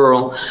or a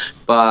girl.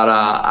 But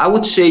I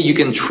would say you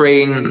can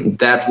train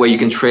that way. You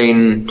can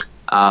train,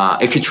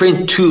 if you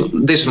train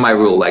this is my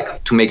rule,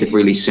 like to make it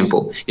really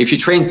simple. If you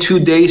train 2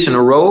 days in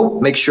a row,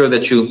 make sure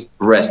that you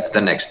rest the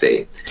next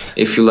day.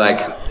 If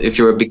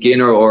you're a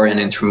beginner or an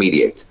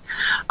intermediate.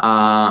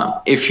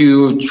 If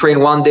you train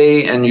 1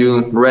 day and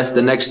you rest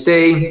the next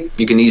day,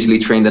 you can easily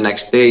train the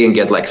next day and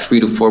get like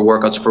 3 to 4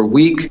 workouts per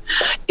week.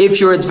 If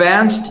you're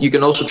advanced, you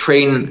can also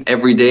train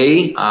every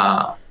day.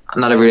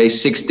 not every day,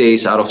 6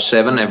 days out of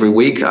 7 every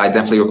week. I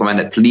definitely recommend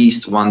at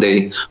least 1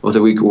 day of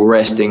the week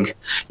resting,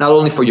 not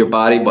only for your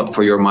body, but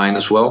for your mind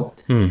as well.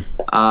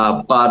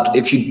 But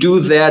if you do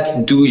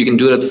that, you can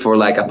do that for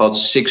like about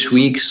 6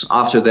 weeks.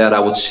 After that, I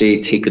would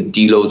say take a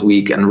deload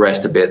week and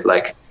rest a bit.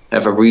 Like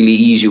have a really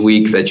easy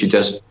week that you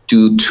just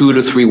do 2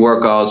 to 3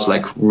 workouts,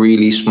 like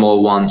really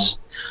small ones.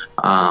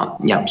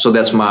 So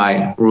that's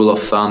my rule of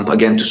thumb.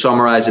 Again, to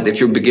summarize it, if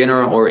you're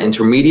beginner or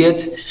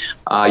intermediate,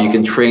 you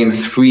can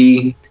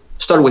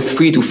start with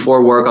 3 to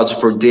 4 workouts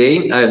per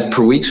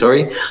week.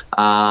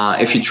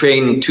 If you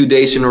train 2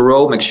 days in a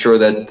row, make sure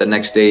that the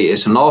next day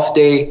is an off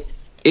day.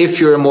 If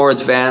you're a more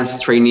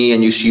advanced trainee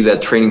and you see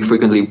that training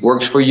frequently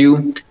works for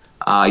you,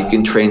 you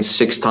can train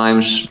 6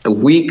 times a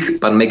week,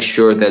 but make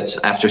sure that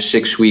after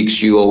 6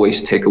 weeks, you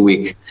always take a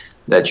week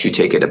that you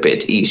take it a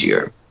bit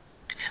easier.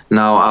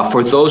 Now,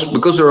 for those,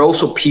 because there are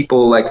also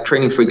people, like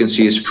training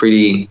frequency is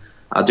pretty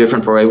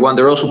different for everyone.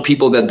 There are also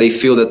people that they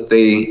feel that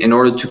in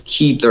order to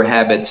keep their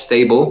habit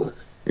stable,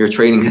 your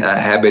training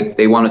habit,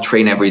 they want to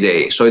train every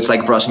day. So it's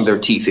like brushing their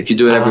teeth. If you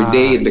do it every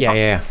day, it becomes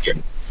easier.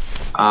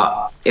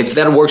 If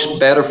that works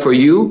better for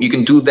you, you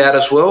can do that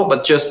as well,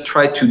 but just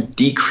try to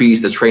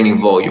decrease the training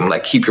volume,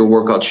 like keep your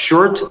workout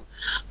short,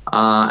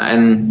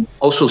 and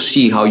also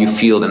see how you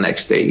feel the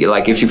next day.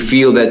 Like if you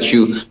feel that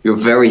you're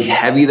very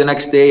heavy the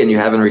next day and you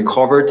haven't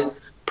recovered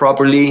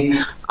properly,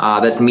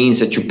 that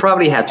means that you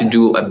probably had to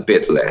do a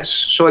bit less.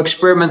 So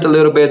experiment a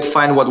little bit,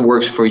 find what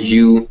works for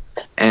you,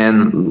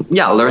 and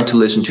learn to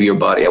listen to your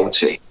body, I would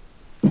say.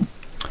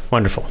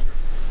 Wonderful.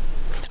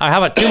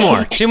 How about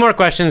two more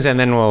questions, and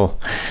then we'll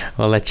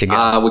let you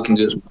go. We can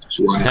do as much as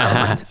you want.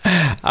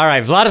 All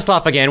right,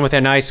 Vladislav again with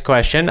a nice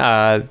question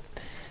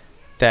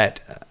that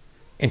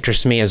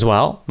interests me as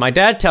well. My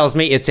dad tells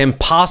me it's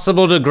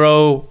impossible to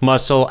grow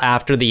muscle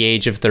after the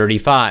age of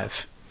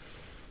 35.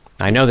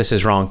 I know this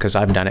is wrong because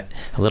I've done it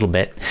a little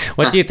bit.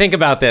 What do you think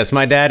about this?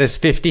 My dad is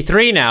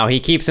 53 now. He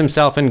keeps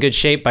himself in good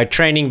shape by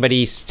training, but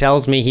he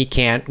tells me he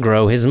can't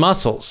grow his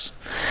muscles.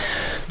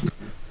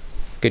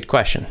 Good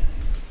question.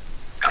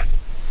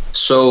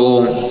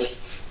 So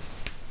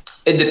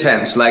it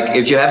depends. Like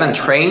if you haven't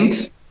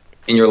trained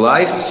in your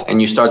life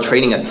and you start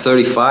training at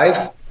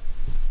 35,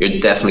 you're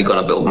definitely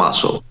going to build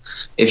muscle.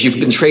 If you've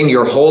been training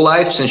your whole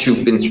life since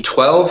you've been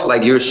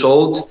 12 years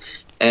old,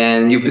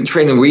 and you've been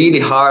training really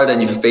hard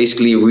and you've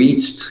basically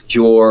reached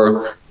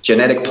your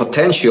genetic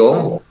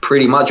potential,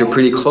 pretty much, or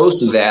pretty close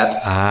to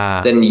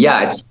that, then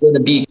it's going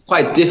to be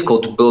quite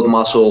difficult to build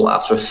muscle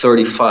after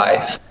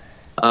 35.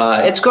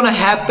 It's going to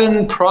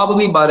happen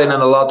probably, but in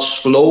a lot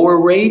slower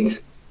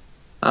rate.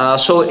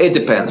 So it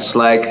depends.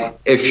 Like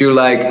if you're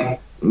like,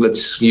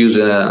 let's use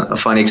a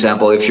funny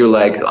example. If you're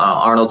like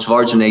Arnold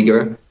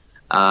Schwarzenegger,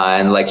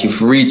 and like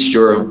you've reached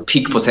your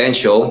peak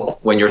potential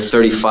when you're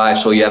 35,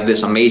 so you have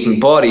this amazing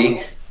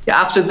body.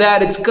 After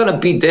that, it's gonna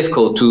be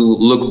difficult to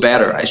look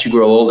better as you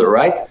grow older,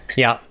 right?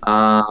 Yeah.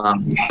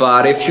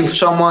 But if you're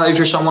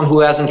someone who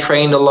hasn't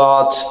trained a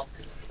lot,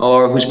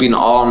 or who's been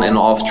on and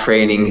off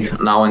training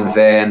now and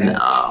then,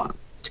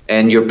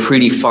 and you're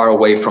pretty far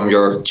away from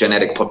your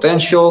genetic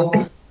potential,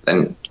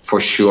 then for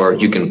sure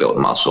you can build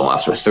muscle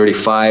after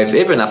 35,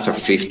 even after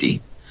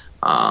 50.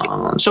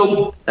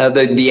 So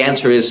the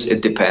answer is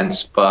it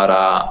depends,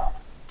 but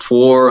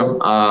for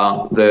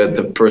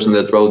the person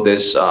that wrote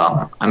this,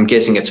 I'm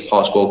guessing it's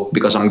possible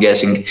because I'm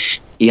guessing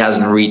he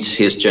hasn't reached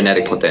his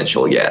genetic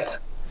potential yet.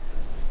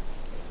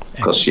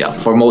 Because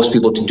for most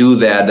people to do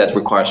that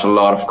requires a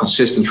lot of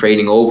consistent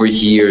training over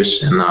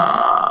years, and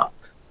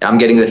I'm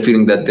getting the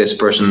feeling that this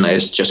person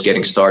is just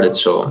getting started.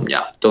 So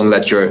don't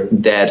let your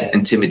dad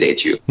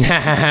intimidate you.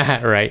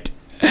 Right.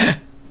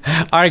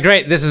 All right,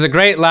 great. This is a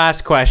great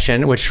last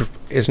question, which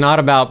is not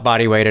about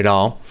body weight at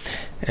all,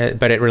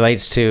 but it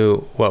relates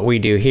to what we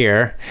do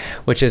here,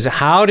 which is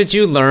how did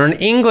you learn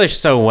English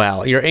so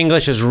well? Your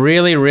English is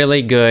really,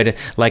 really good,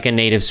 like a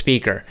native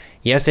speaker.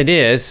 Yes, it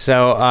is.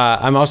 So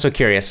I'm also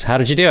curious, how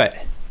did you do it?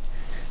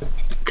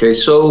 Okay,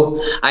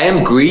 so I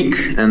am Greek,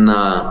 and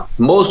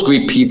most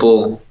Greek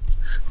people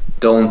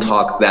don't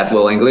talk that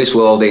well English.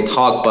 Well, they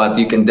talk, but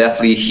you can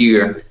definitely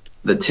hear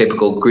the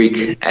typical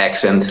Greek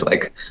accent.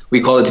 Like we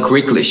call it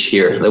Greeklish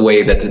here, the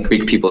way that the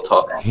Greek people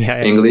talk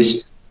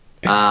English.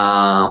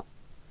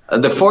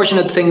 The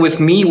fortunate thing with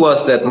me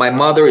was that my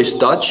mother is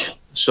Dutch,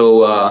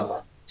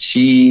 so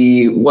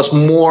she was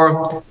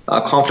more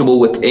comfortable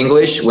with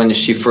English when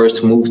she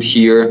first moved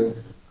here.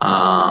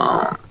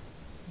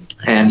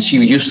 And she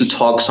used to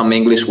talk some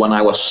English when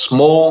I was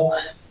small.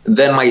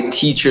 Then my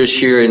teachers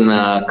here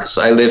because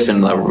I live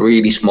in a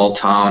really small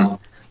town,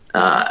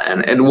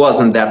 and it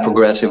wasn't that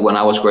progressive when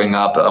I was growing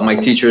up. My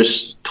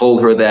teachers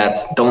told her that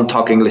don't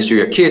talk English to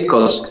your kid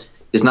because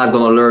he's not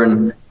going to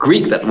learn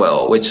Greek that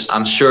well, which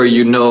I'm sure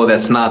you know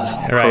that's not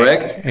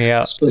correct.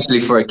 Yeah. Especially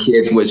for a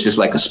kid, which is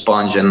like a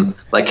sponge and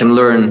like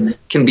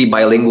can be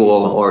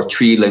bilingual or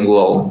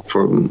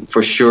trilingual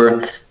for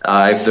sure.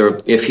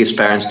 If his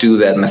parents do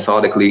that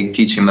methodically,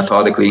 teach him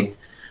methodically.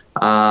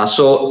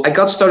 So I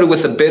got started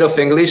with a bit of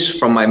English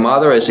from my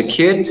mother as a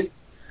kid.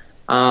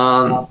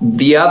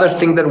 The other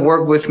thing that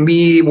worked with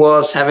me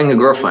was having a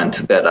girlfriend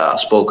that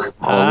spoke.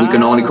 We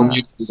can only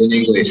communicate in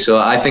English. So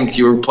I think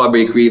you'll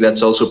probably agree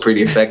that's also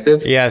pretty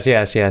effective. Yes.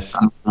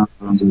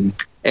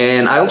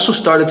 And I also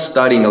started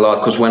studying a lot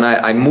because when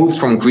I moved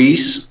from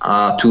Greece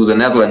to the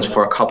Netherlands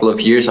for a couple of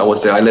years, I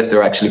was there. I lived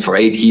there actually for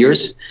 8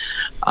 years.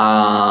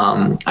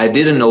 I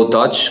didn't know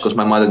Dutch because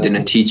my mother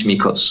didn't teach me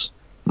because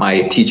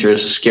my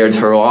teachers scared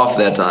her off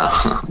that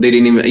they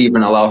didn't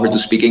even allow her to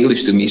speak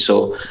English to me.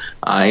 So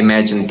I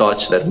imagined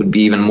Dutch, that would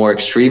be even more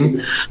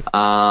extreme.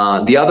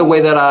 The other way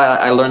that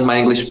I learned my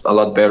English a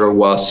lot better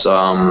was,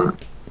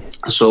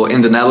 so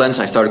in the Netherlands,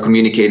 I started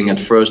communicating at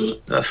first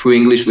through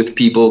English with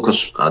people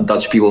because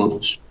Dutch people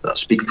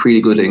speak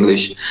pretty good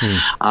English.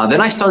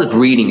 Then I started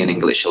reading in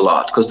English a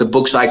lot because the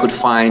books I could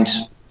find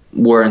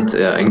weren't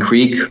in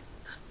Greek.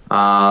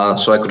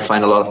 So I could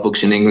find a lot of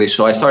books in English.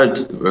 So I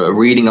started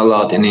reading a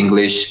lot in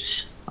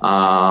English.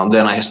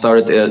 Then I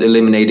started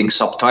eliminating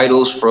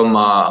subtitles from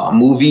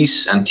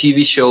movies and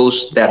TV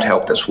shows. That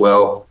helped as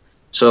well.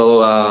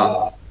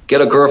 So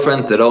get a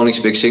girlfriend that only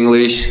speaks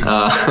English.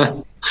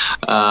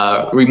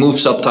 Remove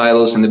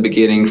subtitles in the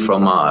beginning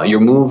from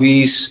your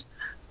movies.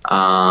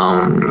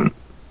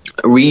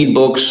 Read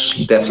books,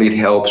 definitely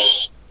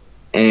helps.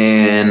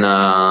 And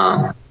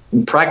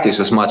practice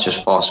as much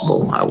as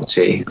possible, I would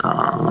say.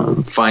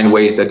 Find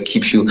ways that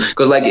keeps you,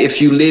 because like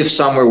if you live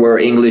somewhere where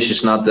English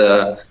is not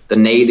the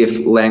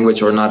native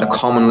language or not a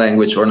common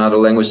language or not a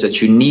language that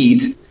you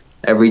need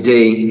every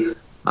day,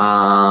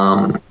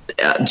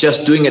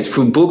 just doing it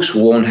through books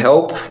won't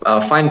help.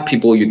 Find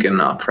people you can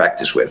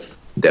practice with.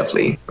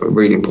 Definitely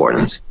really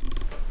important.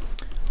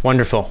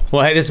 Wonderful.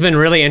 Well, hey, this has been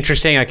really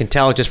interesting. I can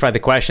tell just by the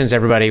questions,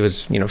 everybody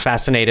was,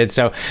 fascinated.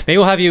 So maybe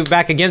we'll have you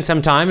back again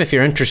sometime if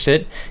you're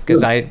interested,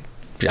 because I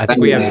think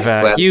we have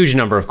a huge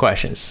number of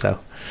questions. So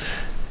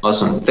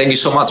awesome. Thank you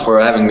so much for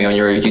having me on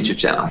your YouTube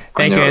channel.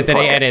 Thank you,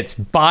 Anthony. And it's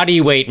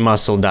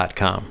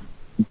bodyweightmuscle.com.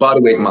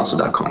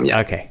 Bodyweightmuscle.com.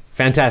 Yeah. Okay.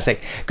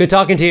 Fantastic. Good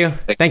talking to you.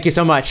 Thank you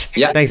so much.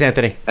 Yeah. Thanks,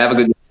 Anthony. Have a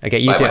good day. Okay.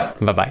 You Bye-bye.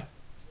 too. Bye-bye.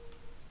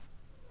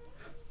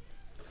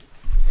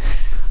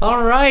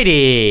 All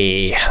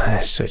righty.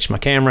 Let's switch my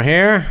camera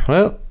here.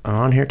 Well,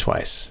 on here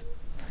twice.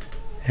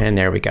 And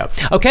there we go.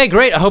 Okay,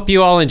 great. I hope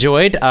you all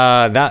enjoyed.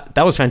 That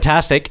was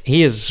fantastic.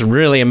 He is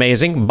really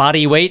amazing.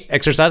 Body weight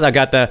exercise. I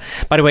got the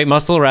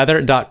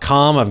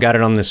bodyweightmuscle.com. I've got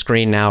it on the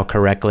screen now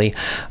correctly.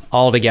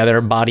 All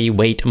together,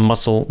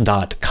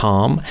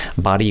 bodyweightmuscle.com.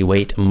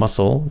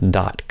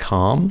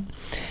 Bodyweightmuscle.com.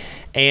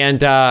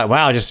 And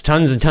wow, just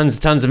tons and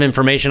tons of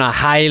information. I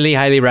highly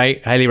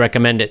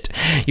recommend it.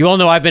 You all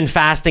know I've been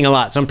fasting a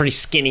lot, so I'm pretty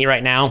skinny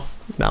right now.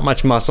 Not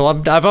much muscle.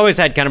 I've always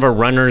had kind of a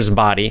runner's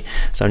body,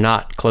 so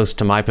not close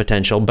to my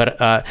potential. But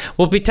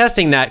we'll be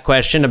testing that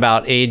question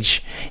about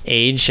age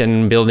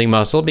and building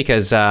muscle,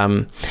 because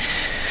when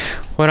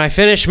I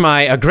finish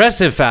my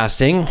aggressive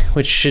fasting,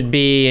 which should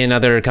be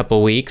another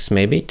couple weeks,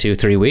 maybe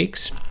 2-3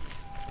 weeks,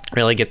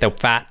 really get the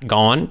fat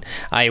gone,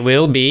 I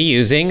will be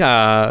using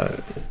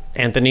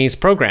Anthony's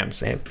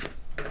programs,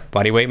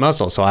 Body Weight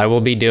Muscle. So I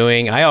will be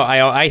doing,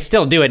 I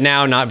still do it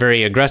now, not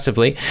very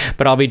aggressively,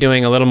 but I'll be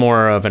doing a little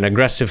more of an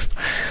aggressive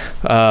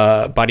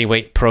body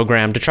weight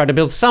program to try to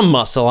build some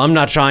muscle. I'm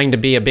not trying to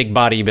be a big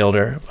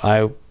bodybuilder.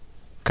 I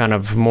kind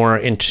of more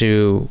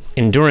into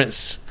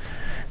endurance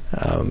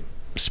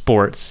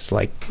sports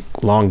like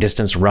long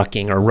distance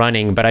rucking or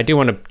running, but I do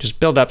want to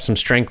just build up some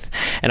strength,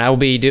 and I will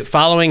be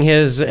following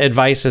his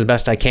advice as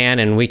best I can,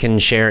 and we can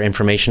share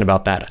information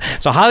about that.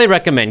 So I highly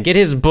recommend, get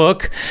his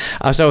book.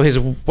 So his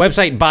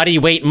website,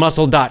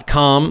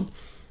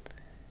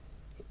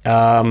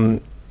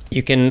 bodyweightmuscle.com.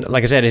 You can,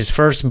 like I said, his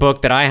first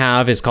book that I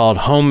have is called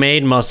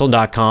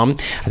homemademuscle.com.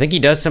 I think he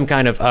does some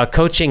kind of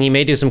coaching. He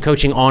may do some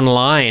coaching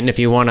online if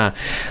you want to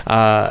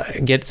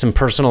get some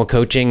personal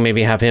coaching,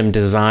 maybe have him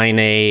design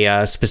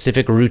a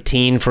specific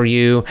routine for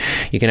you.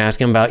 You can ask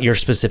him about your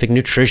specific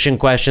nutrition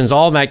questions,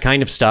 all that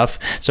kind of stuff.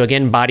 So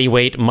again,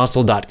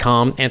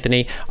 bodyweightmuscle.com.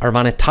 Anthony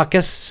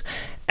Arvanitakis.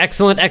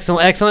 Excellent.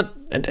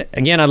 And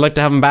again, I'd like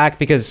to have him back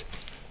because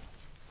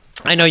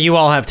I know you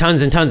all have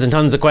tons and tons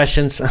of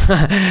questions.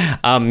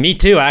 Me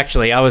too,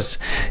 actually. I was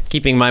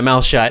keeping my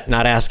mouth shut,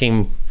 not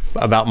asking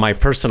about my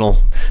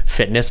personal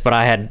fitness, but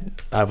I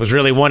was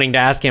really wanting to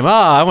ask him,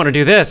 I want to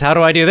do this. How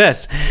do I do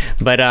this?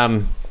 But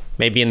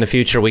maybe in the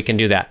future we can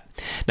do that.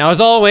 Now,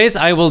 as always,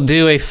 I will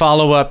do a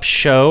follow-up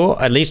show,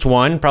 at least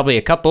one, probably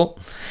a couple,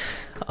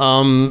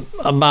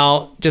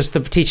 about just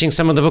teaching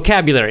some of the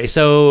vocabulary.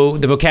 So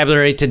the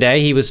vocabulary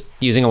today, he was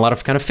using a lot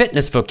of kind of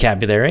fitness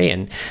vocabulary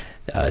and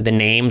the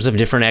names of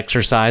different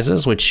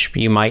exercises, which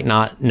you might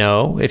not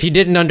know. If you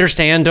didn't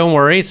understand, don't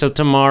worry. So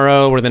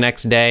tomorrow or the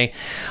next day,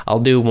 I'll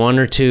do 1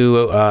 or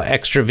 2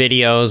 extra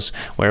videos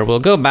where we'll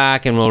go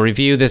back and we'll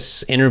review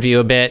this interview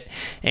a bit,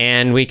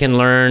 and we can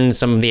learn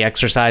some of the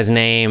exercise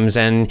names.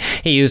 And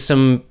he used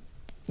some,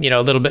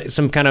 a little bit,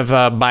 some kind of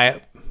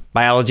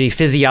biology,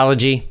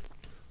 physiology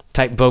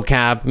type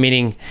vocab,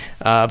 meaning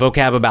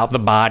vocab about the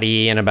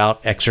body and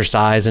about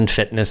exercise and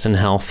fitness and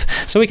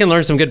health. So we can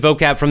learn some good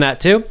vocab from that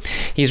too.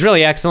 He's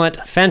really excellent.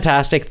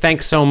 Fantastic.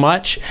 Thanks so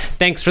much.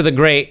 Thanks for the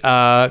great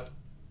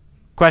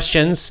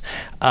questions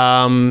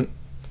and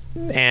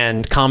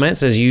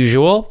comments as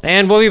usual.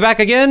 And we'll be back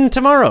again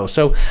tomorrow.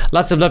 So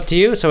lots of love to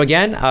you. So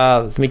again,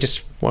 let me just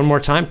one more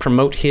time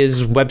promote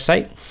his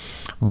website.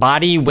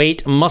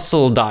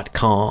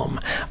 BodyWeightMuscle.com.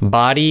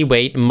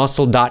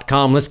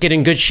 BodyWeightMuscle.com. Let's get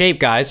in good shape,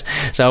 guys.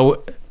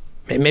 So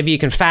maybe you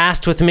can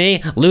fast with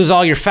me, lose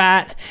all your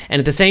fat, and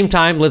at the same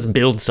time, let's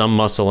build some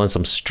muscle and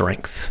some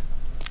strength.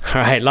 All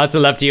right, lots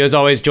of love to you. As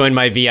always, join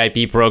my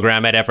VIP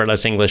program at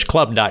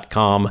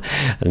EffortlessEnglishClub.com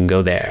and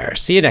go there.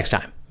 See you next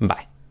time.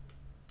 Bye.